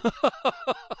monopoly.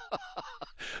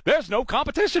 There's no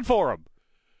competition for them.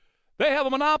 They have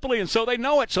a monopoly, and so they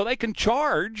know it, so they can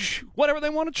charge whatever they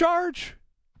want to charge.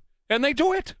 And they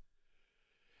do it.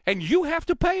 And you have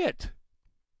to pay it.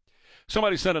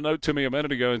 Somebody sent a note to me a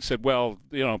minute ago and said, well,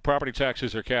 property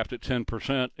taxes are capped at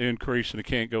 10% increase, and it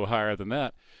can't go higher than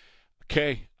that.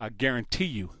 Okay, I guarantee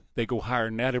you they go higher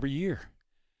than that every year.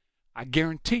 I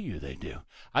guarantee you they do.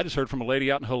 I just heard from a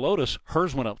lady out in Helotes,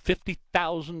 hers went up $50,000,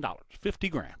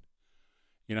 $50,000.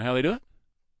 You know how they do it?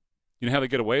 You know how they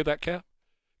get away with that cap?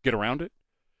 Get around it?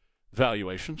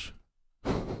 Valuations.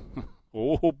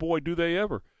 Oh, boy, do they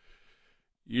ever.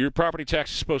 Your property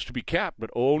tax is supposed to be capped, but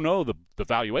oh, no, the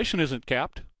valuation isn't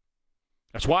capped.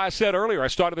 That's why I said earlier, I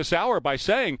started this hour by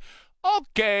saying,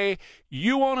 okay,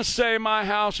 you want to say my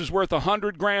house is worth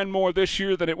 $100,000 more this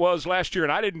year than it was last year,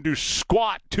 and I didn't do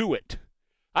squat to it.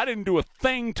 I didn't do a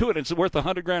thing to it. It's worth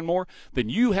 $100,000 more. Then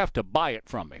you have to buy it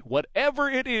from me. Whatever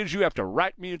it is, you have to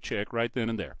write me a check right then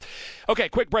and there. Okay,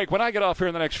 quick break. When I get off here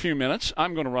in the next few minutes,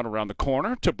 I'm going to run around the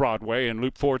corner to Broadway and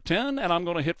Loop 410, and I'm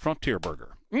going to hit Frontier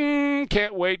Burger.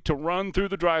 Can't wait to run through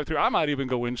the drive-thru. I might even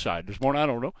go inside this morning. I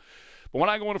don't know. But when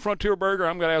I go into Frontier Burger,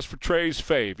 I'm going to ask for Trey's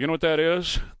Fave. You know what that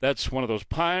is? That's one of those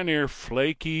Pioneer,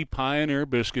 flaky Pioneer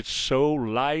biscuits, so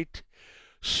light,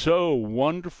 so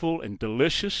wonderful and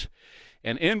delicious.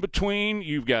 And in between,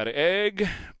 you've got egg,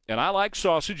 and I like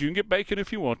sausage. You can get bacon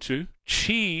if you want to,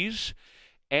 cheese,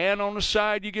 and on the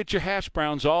side, you get your hash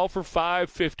browns, all for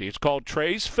 $5.50. It's called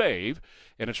Trey's Fave,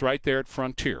 and it's right there at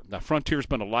Frontier. Now, Frontier's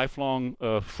been a lifelong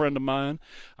friend of mine.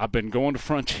 I've been going to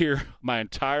Frontier my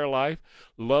entire life.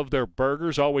 Love their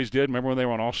burgers, always did. Remember when they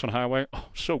were on Austin Highway? Oh,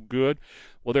 so good.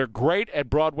 Well, they're great at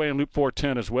Broadway and Loop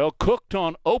 410 as well, cooked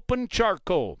on open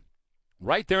charcoal.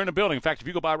 Right there in the building. In fact, if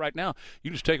you go by right now, you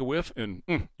just take a whiff, and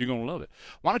you're going to love it.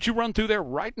 Why don't you run through there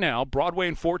right now, Broadway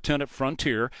and 410 at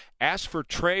Frontier, ask for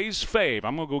Trey's Fave.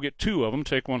 I'm going to go get 2 of them,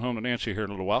 take one home to Nancy here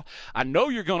in a little while. I know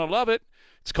you're going to love it.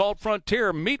 It's called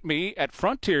Frontier. Meet me at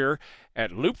Frontier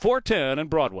at Loop 410 and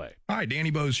Broadway. Hi, Danny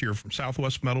Bose here from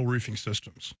Southwest Metal Roofing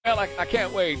Systems. Well, I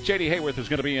can't wait. J.D. Hayworth is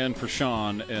going to be in for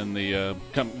Sean in the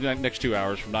next 2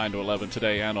 hours from 9 to 11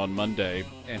 today and on Monday.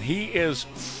 And he is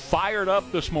fired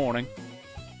up this morning.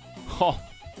 Oh,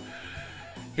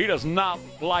 he does not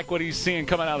like what he's seeing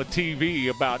coming out of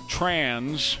TV about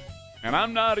trans, and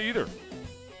I'm not either.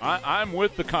 I'm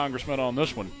with the congressman on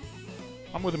this one.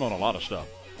 I'm with him on a lot of stuff.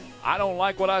 I don't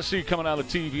like what I see coming out of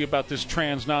TV about this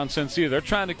trans nonsense either. They're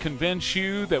trying to convince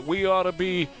you that we ought to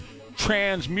be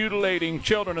trans-mutilating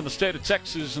children in the state of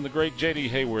Texas, and the great J.D.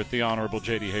 Hayworth, the Honorable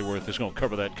J.D. Hayworth, is going to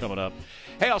cover that coming up.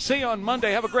 Hey, I'll see you on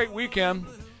Monday. Have a great weekend.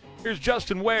 Here's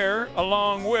Justin Ware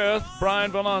along with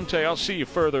Brian Vellante. I'll see you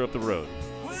further up the road.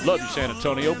 Love you, San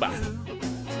Antonio. Bye. You'll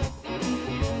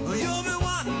be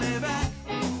wanting me back,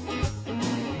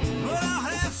 but I'll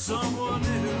have someone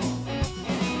new.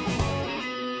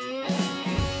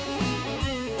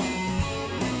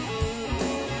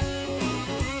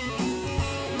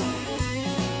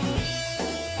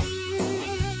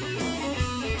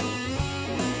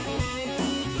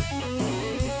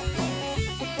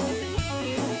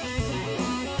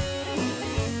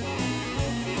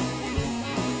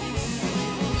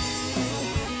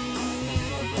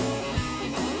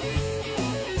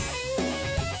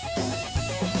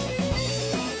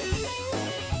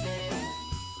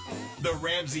 The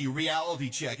Ramsey Reality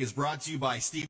Check is brought to you by Steve.